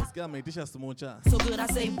 Ba-ta-ta-ta-ta-ta-ta-ta. This guy made this more cha. So good I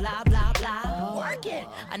say blah, blah, blah. Work it.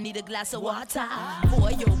 I need a glass of water.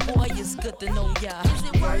 Boy, yo, boy, it's good to know ya. Is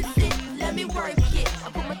it worth it? Let me work it. I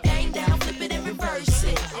put my thing down, flip it and reverse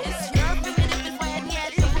it. It's your primitive when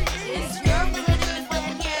yet. It's your primitive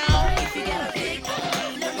when yet. If you got a big,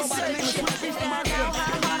 let me search it. Find out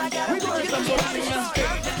how hard I gotta work. It's your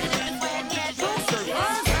primitive when yet.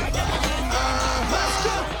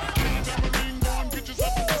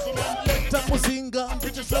 Let muzinga.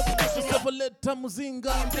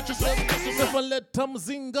 Let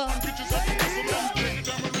muzinga. Let muzinga.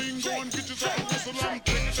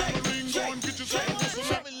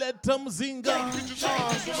 Let them zinga.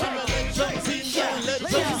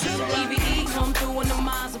 EVE come through in the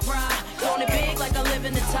minds of pride. Throwing it big like I live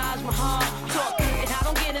in the Taj Mahal. Talk and I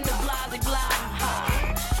don't get into blah.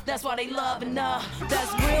 That's why they love and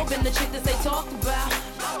that's real. Been the chick that they talked about.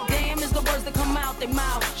 Damn is the words that come out their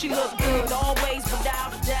mouth. She look good always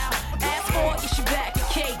without a doubt. Ask for it, she back a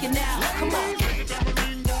cake and now. Come on.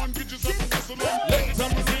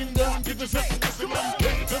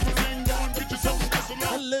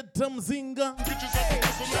 Let them zinga. Get yourself.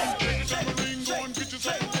 Let them zinga.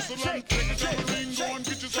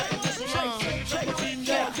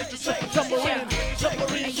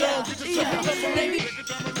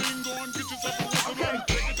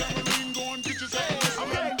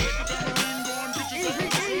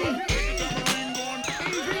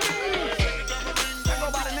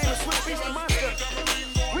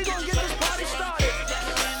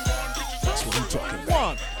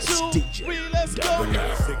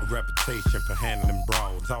 Sick reputation for handling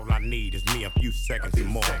brawls. All I need is me a few seconds and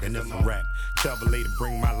more, then it's a wrap. Tell the lady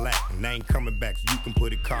bring my lap, and they ain't coming back, so you can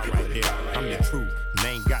put a car right there. I'm the truth, and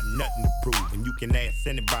they ain't got nothing to prove. And you can ask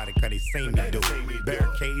anybody, cause they seen me do it.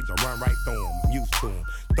 Barricades, I run right through them, I'm used to them.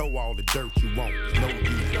 Throw all the dirt you want, no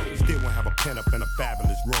use. Still won't have a pen up in a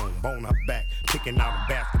fabulous room. Bone her back, picking out a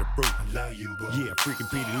basket of fruit. I love you, boo. Yeah, freaking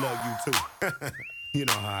Petey love you too. You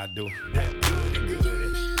know how I do.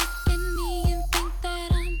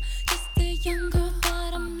 Younger,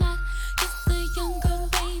 but I'm not just a younger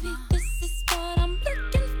baby. This is what I'm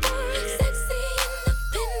looking for. Sexy,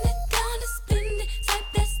 independent, gonna spend it. Type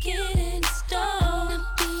that's getting stoned. Not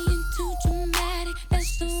being too dramatic,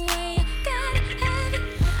 that's the way I gotta have it.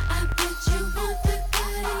 I bet you want the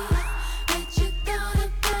body, bet you thought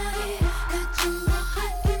about it. Got you all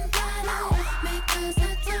hot and bothered, because I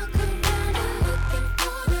talk around it. Looking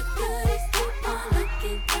for the goodies, keep on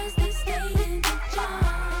looking, cause they stay in the jar.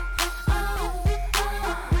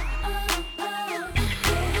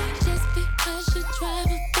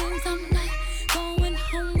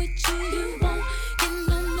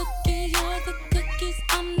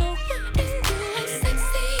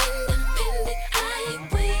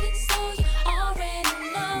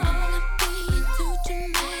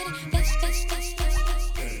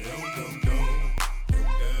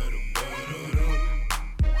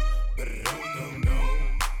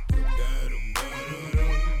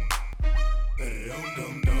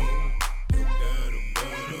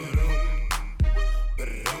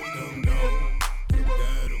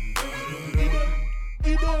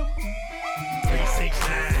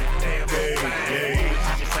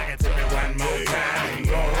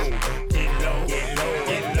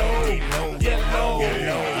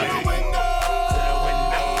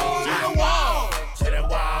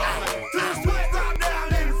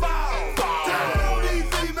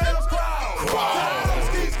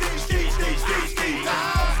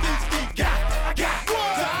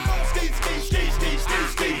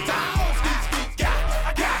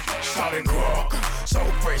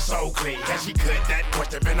 So clean, cause she could that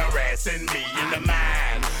question been harassing me in the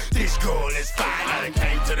mind. This girl is fine, I done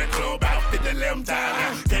came to the club out 50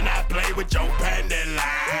 times. Can I play with your panty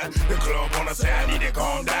line? The club wanna say I need to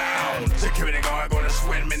calm down. Security guard gonna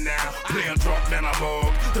sweat me now. Player drunk, then I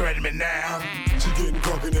mug, threaten me now. She getting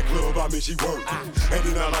drunk in the club, I mean she working. And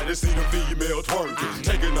then I like to see the female twerking.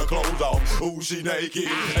 Taking her clothes off, ooh, she naked.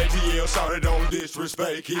 ATL shouted on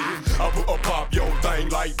disrespect it. I pop your thing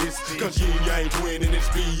like this, cause you ain't twin and it's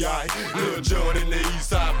B.I. Lil John and the East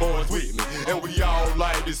Side boys with me. And we all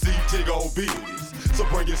like to see Tiggo business. So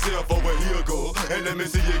bring yourself over here, girl, and let me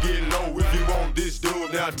see you get low. If you want this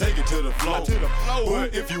dude, now take it to the floor.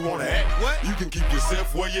 But if you wanna act, you can keep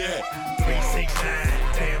yourself where you at. 369,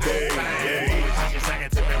 damn, hey. Sing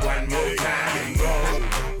it to me one more time.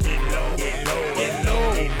 Get low, get low, get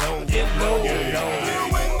low, get low, get low, get low. To the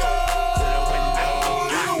window,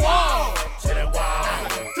 to the wall, to the wall.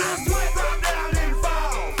 To the sweat drop down and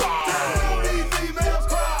fall. Down on these females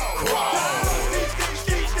crawl.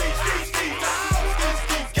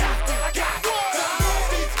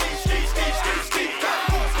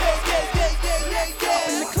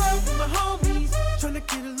 In the club with my homies, trying to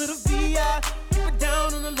get a little VI. Keep it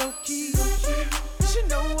down on the low key. She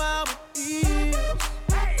know how it is.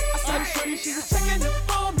 I saw the shorty, she was checking up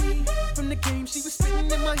for me. From the game, she was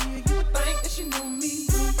spitting in my ear. You would think that she knew me.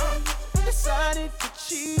 Decided to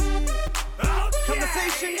cheat.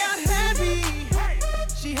 Conversation got heavy.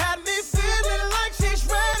 She had me feeling like she's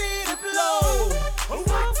ready to blow.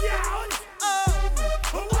 Watch out!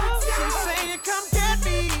 She's saying, come get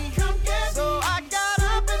me. So I got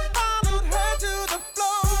up and followed her to the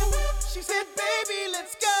floor. She said, baby,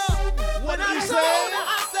 let's go. What When did you I say? told her,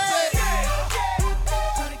 I said,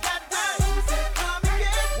 Shorty got down, said, come and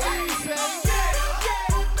get me. What did you say?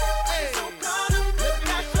 So caught up, look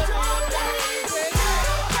at your baby.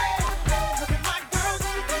 Look at my girl,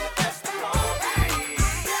 she did the best of all.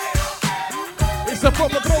 It's a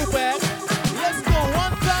proper throwback. Let's go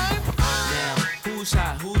one time. Now, who's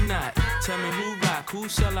hot, who not? Tell me who rock, who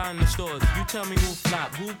sell out in the stores. You tell me who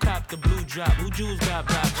flop, who cop the blue drop, who jewels got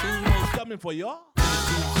blocks, who's most coming for y'all?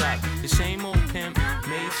 The same old pimp,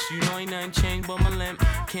 mates, you know ain't nothing changed but my limp.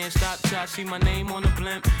 Can't stop till I see my name on the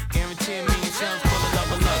blimp. Guarantee a million sales for the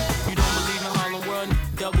double up. You don't believe in Harlem World,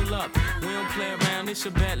 double up. We don't play around, it's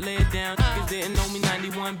a bet, lay it down. Niggas didn't know me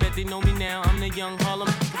 91, bet they know me now. I'm the young Harlem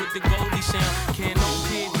with the Goldie sound. Can't no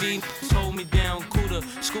PD, hold me down, cooler.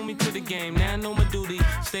 School me to the game, now I know my duty.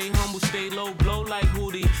 Stay humble, stay low, blow like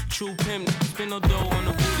Hootie. True pimp, spin no dough on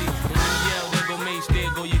the booty. And when you yell, there go Mace,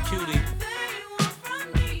 there go your cutie.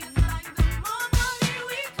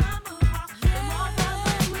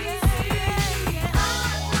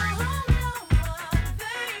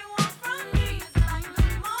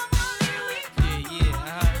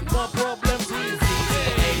 More problems with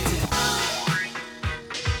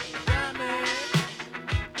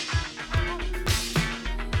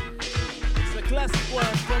It's a classic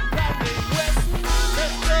one from Kanye West.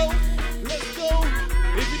 Let's go, let's go.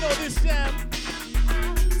 If you know this jam,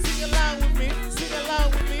 sing along with me, sing along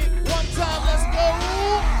with me. One time, let's go.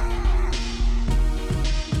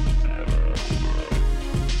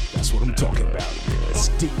 That's what I'm talking about. It's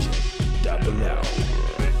DJ Double L.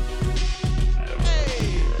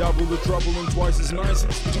 Double the trouble and twice as nice.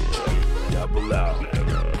 It's DJ Double L.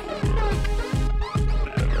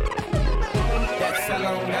 That's how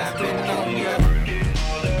long I've been on you.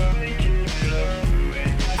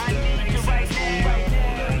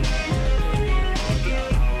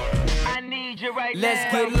 Let's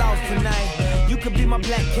get lost tonight. You could be my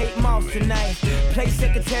black Kate Moss tonight. Play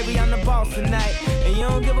secretary, I'm the boss tonight. And you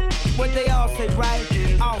don't give a what they all say, right?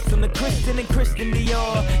 Awesome, the Christian and Christian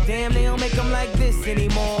Dior. Damn, they don't make them like this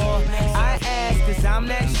anymore. I ask, cause I'm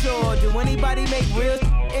not sure. Do anybody make real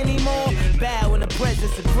anymore? Bow in the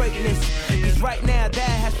presence of greatness. Cause right now, that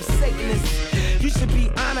has forsaken us. You should be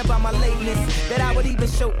honored by my lateness. That I would even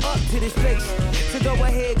show up to this place. So go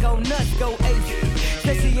ahead, go nuts, go ape.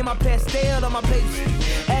 Especially in my pastel on my page.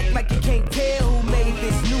 Act like you can't tell who made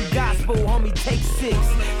this new gospel. Homie, take 6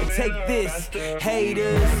 and take this.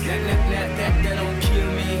 Haters. That don't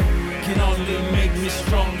kill me. Can only make me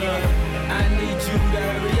stronger. I need you to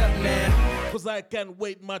hurry up now. Cause I can't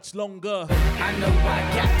wait much longer. I know I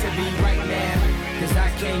got to be right now. Cause I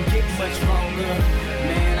can't get much longer.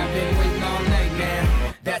 Man, I've been waiting all night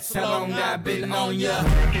now. That's how long I've been on ya.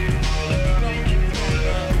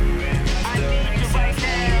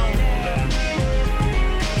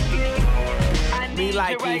 Me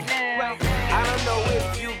like it. I don't know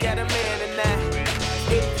if you got a man or not.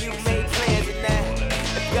 If you made plans or not.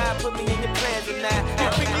 If God put me in your plans or not.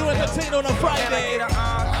 Keeping you entertained on a Friday. Can I get an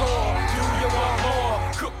encore? Do you want more?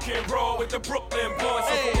 Cook and roll with the Brooklyn boys.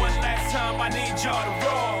 So for one last time, I need y'all to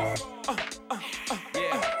roll.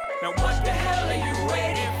 Now what the hell are you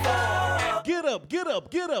waiting for? Get up, get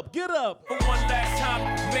up, get up, get up. For one last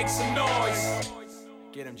time, make some noise.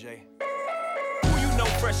 Get him, Jay. Who you know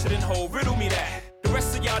fresher than Ho? Riddle me that. The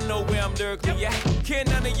rest of y'all know where I'm lyrically at. Can't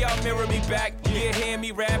none of y'all mirror me back. Yeah, hear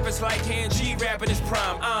me rap, it's like hand G rapping his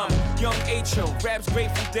prime. I'm young H.O., raps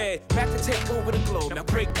Grateful Dead. Back to take over the globe, now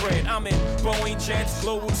break bread. I'm in Boeing Jets,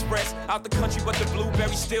 Global Express. Out the country, but the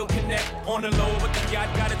blueberries still connect. On the low, but the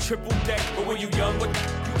yacht got a triple deck. But when you young, what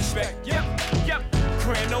you expect? Yep.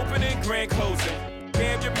 Grand opening, grand closing.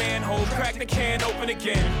 Damn your manhole, crack the can open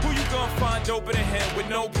again. Who you gonna find open a him with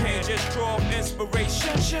no pen? Just draw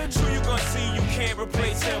inspiration. Who you gonna see you can't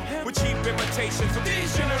replace him with cheap imitations of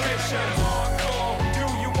these generations? Hardcore, do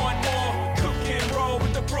you want more? Cook and roll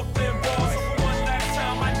with the Brooklyn boys. For one last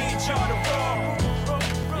time, I need y'all to roll.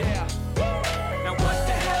 Yeah. Now what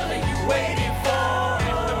the hell are you waiting for?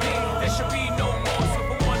 After me, there should be no more. So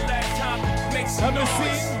for one last time, make some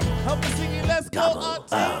noise. Help me sing it, let's go,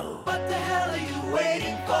 Auntie. What the hell are you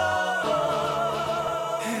waiting for?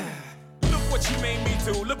 Look what you made me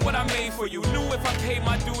do, look what I made for you. Knew if I paid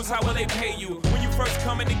my dues, how will they pay you? When you first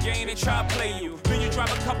come in the game, they try to play you. Then you drop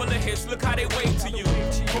a couple of hits, look how they wave to you.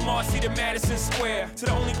 From Marcy to Madison Square, to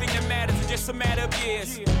the only thing that matters is just a matter of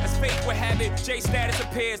years. As fate would have it, J status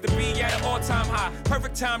appears to be at an all-time high.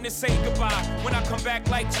 Perfect time to say goodbye. When I come back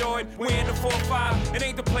like Jordan, we're in the 4-5. It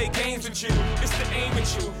ain't to play games with you, it's to aim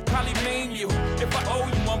at you. Probably maim you. If I owe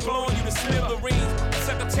you, I'm blowing you to smithereens.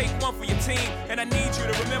 Sucker, take one for your team, and I need you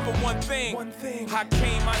to remember one thing. I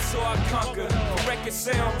came, I saw, I conquered. For record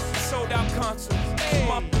sale, sold out concerts. Hey.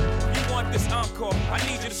 You want this encore? I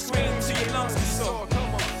need you to scream till your lungs get sore.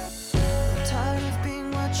 Come on. I'm tired of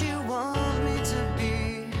being what you want me to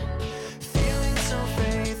be. Feeling so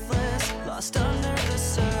faithless, lost under the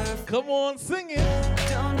surface. Come on, sing it.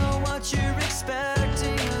 Don't know what you're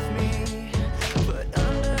expecting of me, but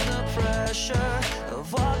under the pressure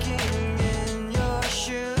of walking in your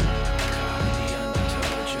shoes.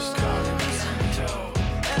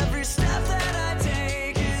 Every step that I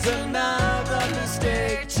take is another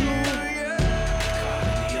mistake to you.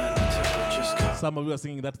 Some of you are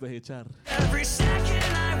singing that's the HR. Every second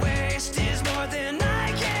I waste is more than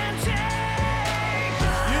I can take.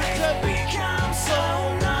 I become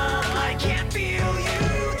so numb, I can't feel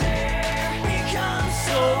you there. Become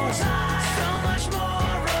so tired, so much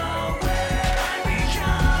more aware. I'm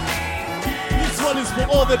becoming this one is for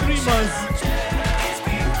all the dreamers,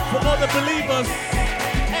 for all the believers.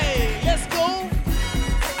 Hey, let's go.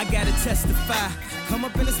 I gotta testify. Come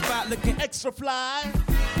up in the spot looking extra fly.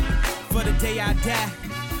 For the day I die,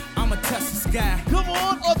 I'ma touch the sky. Come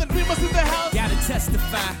on, all the dreamers in the house. Gotta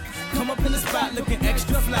testify. Come up in the spot looking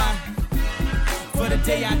extra fly. For the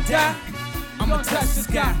day I die, I'ma touch the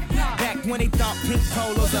sky. Back when they thought pink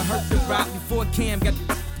polos would hurt the rock. Before Cam got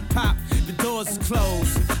the pop, the doors is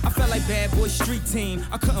closed. I felt like bad boy street team.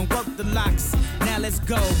 I couldn't work the locks. Now let's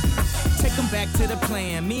go. Take them back to the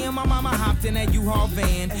plan. Me and my mama hopped in that U-Haul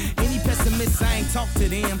van. Any pessimists, I ain't talk to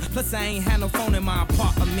them. Plus I ain't had no phone in my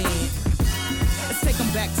apartment. Let's take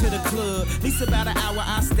them back to the club. At least about an hour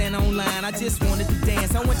I stand online. I just wanted to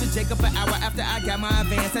dance. I went to Jacob an hour after I got my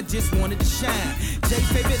advance. I just wanted to shine. Jay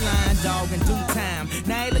favorite line, dog, in due time.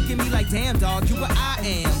 Now they look at me like, damn, dog, you what I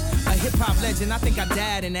am. A hip-hop legend. I think I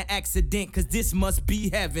died in an accident, cause this must be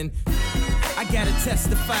heaven. I gotta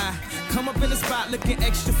testify. Come up in the spot looking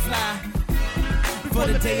extra fly. For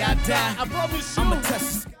the day I die, I promise you. I'ma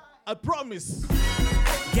touch. I promise.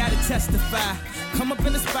 Gotta testify. Come up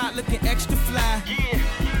in the spot looking extra fly. Yeah.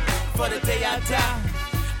 For the day I die.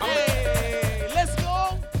 Hey, let's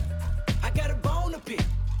go. I got a bone to pick.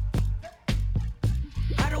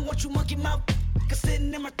 I don't want you monkey mouth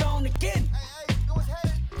sitting in my throne again.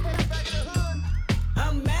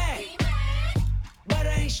 I'm mad, but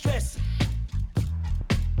I ain't stressing.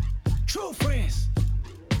 True friends.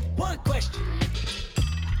 One question.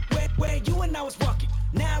 Where you and I was walking.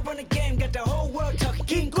 Now I run a game, got the whole world talking.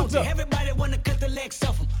 King Kunta, everybody wanna cut the legs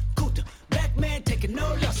off him. Kunta, black man taking no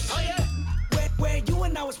losses. Oh yeah. Where you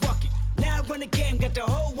and I was walking. Now I run a game, got the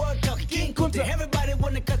whole world talking. King Kunta, everybody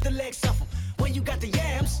wanna cut the legs off him. When you got the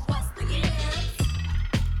yams. What's the yams?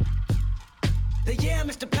 The yam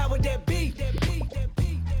is the power that be.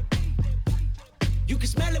 You can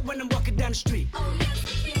smell it when I'm walking down the street. Oh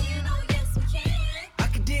yes we can, oh yes we can. I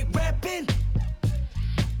can dig rapping.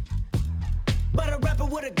 But a rapper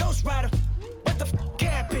with a ghost rider. What the f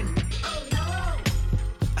happened? Oh no.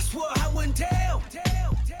 I swore I wouldn't tell.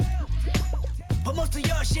 But most of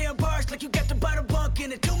y'all sharing bars like you got the bottom bunk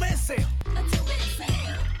in a two-man sale. A two-man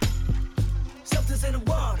sale. Something's in the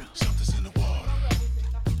water. Something's in the water.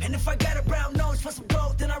 And if I got a brown nose for some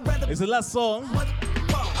gold, then I'd rather. It's the last song.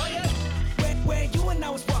 Oh yeah. Where you and I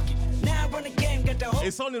was walking. Now I run the game, got the whole.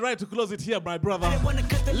 It's only right to close it here, my brother.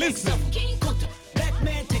 Listen.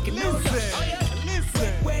 taking no loss.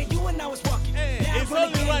 Listen. Where you and I was walking. Now It's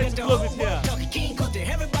only right to close it here. King Kunta,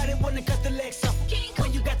 everybody wanna cut the legs off.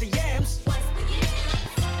 When you got the yams.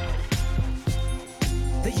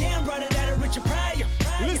 The yam running out of Richard Pryor.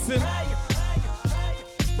 Listen.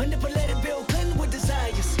 Manipulated Bill Clinton with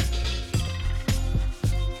desires.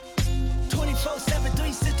 24/7,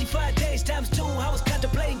 365 days times 2. I was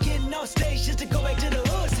contemplating getting off stage just to go back to the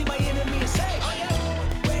hood, see my enemy and say,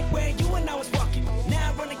 where you and I was walking. Now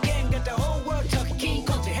I run the game, got the whole world talking. King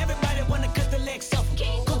Kunta, everybody wanna cut the legs off.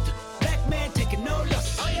 King Kunta, black man taking no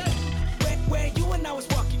losses. Where you and I was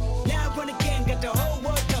walking. Now I run the game, got the whole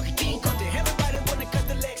world talking. King Kunta, everybody wanna cut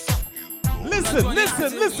the legs off.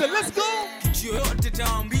 Listen, let's go. Yote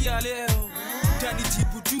taambia leo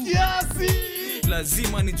tanijibu tu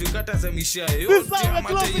lazima nijokatazamisha yote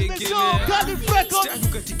amateyekelea sitaki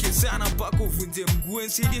ukatike sana mpaka uvunje mguu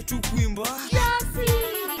nsaidie tu kuimba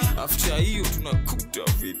after hiyo tunakuta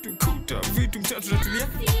vitu mtatu tunatulia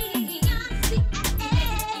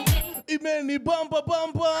imeni bamba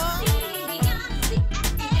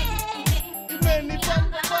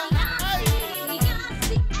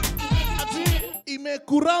ati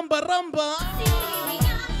imekuramba ramba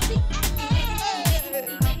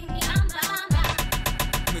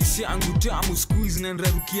yangu tamu squeeze na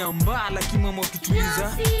nrarukia mbala kimama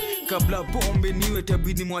ukituliza kabla pombe niwe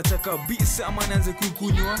tabidi mwacha kabisa ama naanze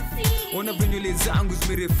kuikunywa ona venywele zangu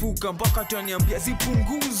zimerefuka mpaka taniambia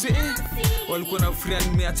zipunguze walikuwa na furaha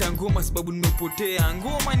nimeacha ngoma sababu nimepotea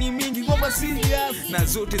ngoma ni mingi ngoma si na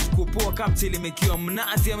zote zikopoa kama telemekiwa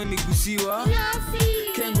mnazi ama migusiwa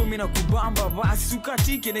kengo mimi nakubamba basi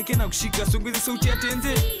sukatike neke na kushika songeze sauti ya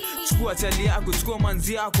tenze chukua chali yako chukua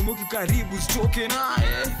manzi yako mboki karibu sitoke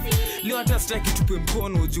naye leo hata sitaki tupe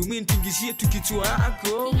mkono juu mimi nitingishie tu kichwa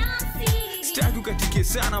yako sitaki ukatike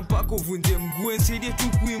sana mpaka uvunje mguu nsaidie tu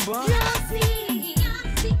kuimba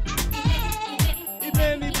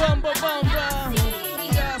imeni bamba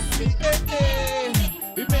yasi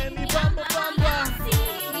imeni bamba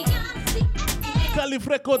Calif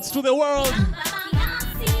Records to the world.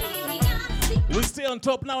 We stay on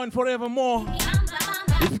top now and forevermore.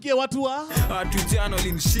 Ifikie watu wa hatujana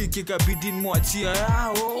walimshiki kabidi mwachia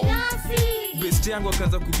yao best yangu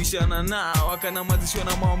akaanza kubishana nao akanamazishwa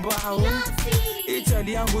na mambao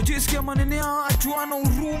itali yangu jisikia manene ya watu wana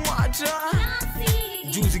huruma hata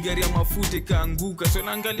juzi gari ya mafuta ikaanguka so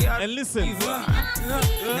naangalia and listen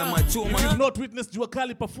na machoma you not witness Jua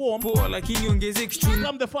Kali perform poa lakini ongeze kitu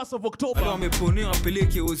from the 1st of October wameponea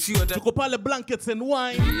wapeleke usio tuko pale Blankets and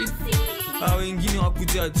Wine wengine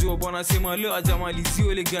wakuja jua bwana sema leo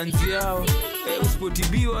ajamaliziwe ile ganzi yao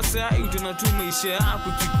usipotibiwa saa utanatuma maisha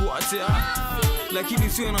yako kikuacha lakini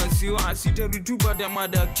sio na wasiwasi tarutu baada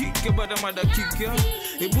madakika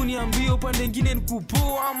hebu niambie upande mwingine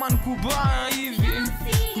nikupoa ama nikubaya hivi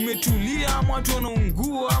kumetulia ama watu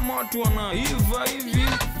wanaungua ama watu wanaiva hivi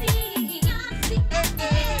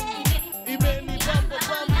imeni bamba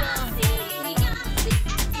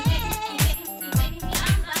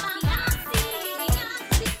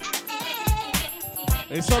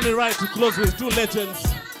It's only right to close with two legends.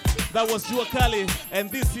 That was Jua Kali, and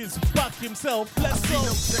this is Pac himself. Let's go.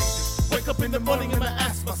 Wake up in the morning and I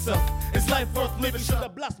ask myself, is life worth living? Should I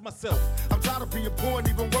blast myself? I'm tired of being poor and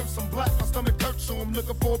even worse, I'm black. My stomach hurts, so I'm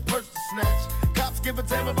looking for a purse to snatch. Cops give a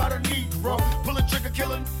damn about a Negro. Pull a trigger,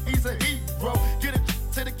 killing, he's a hero. Get it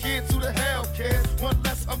to the kids who the hell cares. One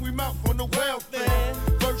less hungry mouth on the welfare.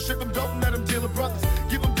 First ship them, don't let them deal with brothers.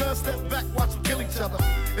 Give them guns, step back, watch them kill each other.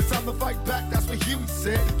 It's time to fight back, that's what Huey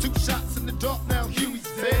said. 2 shots in the dark, now Huey's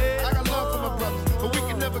dead. I got love for my brothers, but we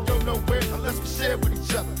can never go nowhere unless we share with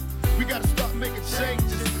each other. We gotta start making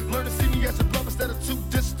changes. Learn to see me as a brother instead of 2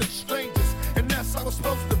 distant strangers. And that's how it's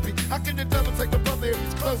supposed to be. How can the devil take a brother if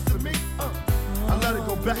he's close to me? I let it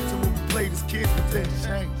go back to when we played as kids, but then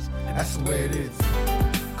changed. That's the way it is.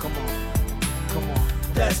 Come on.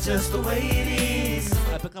 That's just the way it is.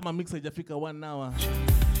 Hata kama mix haijafika 1 hour.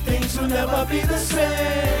 Things will never be the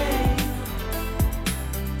same.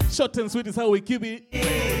 Short and sweet is how we keep it.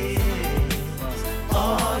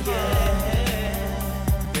 Oh yeah.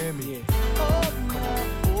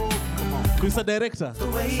 Mr. Director,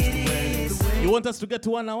 you want us to get to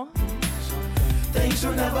 1 hour? Things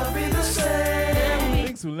will never be the same.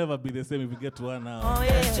 Things will never be the same if we get to 1 hour. Oh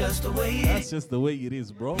yeah. That's just the way it is. That's just the way it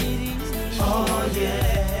is, bro. Oh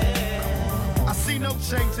yeah. I see no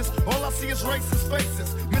changes. All I see is racist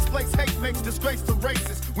faces. Misplaced hate makes disgrace to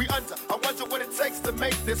races. We under. I wonder what it takes to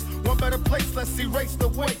make this one better place. Let's erase the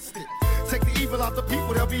wasted. Take the evil out the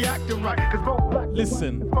people, they'll be acting right.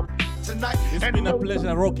 Listen. Tonight, it's been a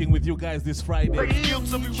pleasure rocking with you guys this Friday. Skill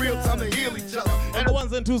to be real time to heal each other. And the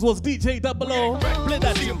ones and twos was DJ Double O. Play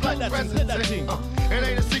that thing, play that thing, play that thing. It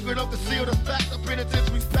ain't a secret, don't conceal the fact. The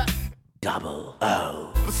penitentiary's packed. Double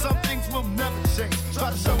O. But some things will never change.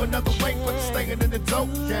 Try to show another way, but it's staying in the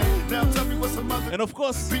dope game. Now tell me what's some other. And of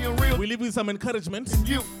course, being real, we live with some encouragement.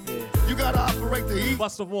 You gotta operate the heat.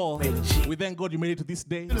 First of all, we thank God you made it to this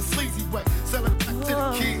day. In a sleazy way, sell it back to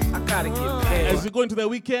the kid. I gotta get paid. As you go into the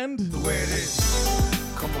weekend, the way it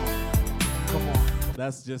is. Come on.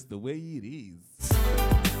 That's just the way it is.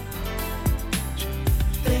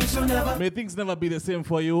 Things will never. May things never be the same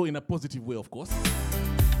for you in a positive way, of course.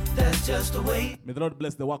 That's just the way. May the Lord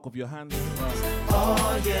bless the work of your hands.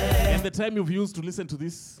 Oh yeah. And the time you've used to listen to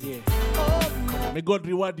this. May God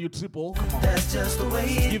reward you triple. That's just the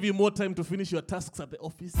way. Give you more time to finish your tasks at the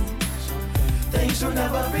office. Things will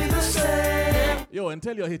never be the same. Yo, and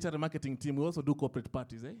tell your HR marketing team we also do corporate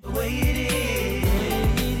parties, eh? The way it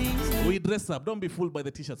is. We dress up. Don't be fooled by the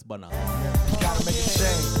t-shirts banner. Gotta make a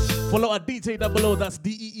change. Follow at DJ Double O. That's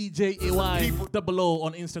DEEJAY Double O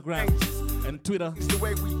on Instagram and Twitter. It's the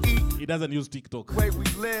way we eat. He doesn't use TikTok. The way we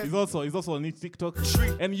live. He's also on TikTok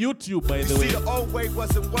and YouTube, by the way. See, the old way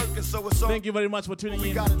wasn't working, so it's all. Thank you very much for tuning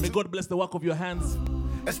in. May God bless the work of your hands.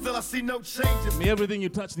 And still I see no changes. May everything you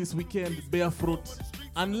touch this weekend bear fruit,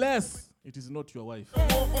 unless it is not your wife.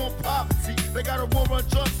 War on poverty. They got a war on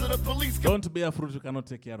drugs, so the police don't bear fruit you cannot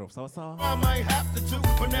take care of. Sawa sawa. I might have to do,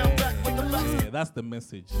 but now back with the best. Yeah, that's the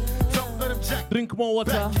message. Don't let him check. Drink more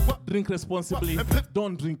water. Drink responsibly.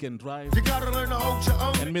 Don't drink and drive. You gotta learn to hold your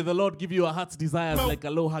own. And may the Lord give you a heart's desires like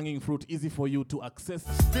a low-hanging fruit, easy for you to access.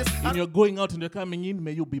 When you're going out and you're coming in,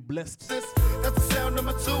 may you be blessed. That's the sound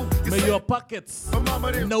number 2. May your pockets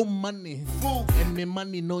know money, and may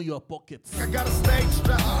money know your pockets. I got a stage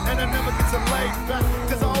strap, and I never get to lay back,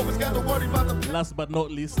 cause I always got to worry about the. Last but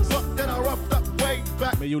not least, then I roughed up way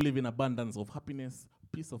back. May you live in abundance of happiness,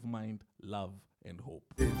 peace of mind, love, and hope.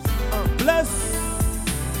 Bless.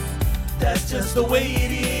 That's just the way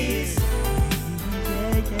it is.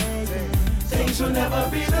 Things will never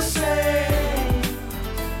be the same.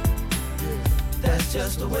 That's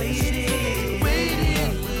just the way it is.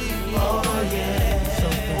 Oh yeah.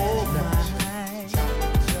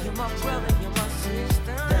 You're my brother, you're my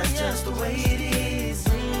sister. That's just the way it is.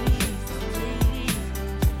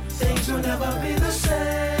 Things will never be the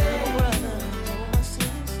same.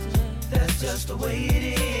 That's just the way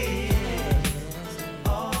it is.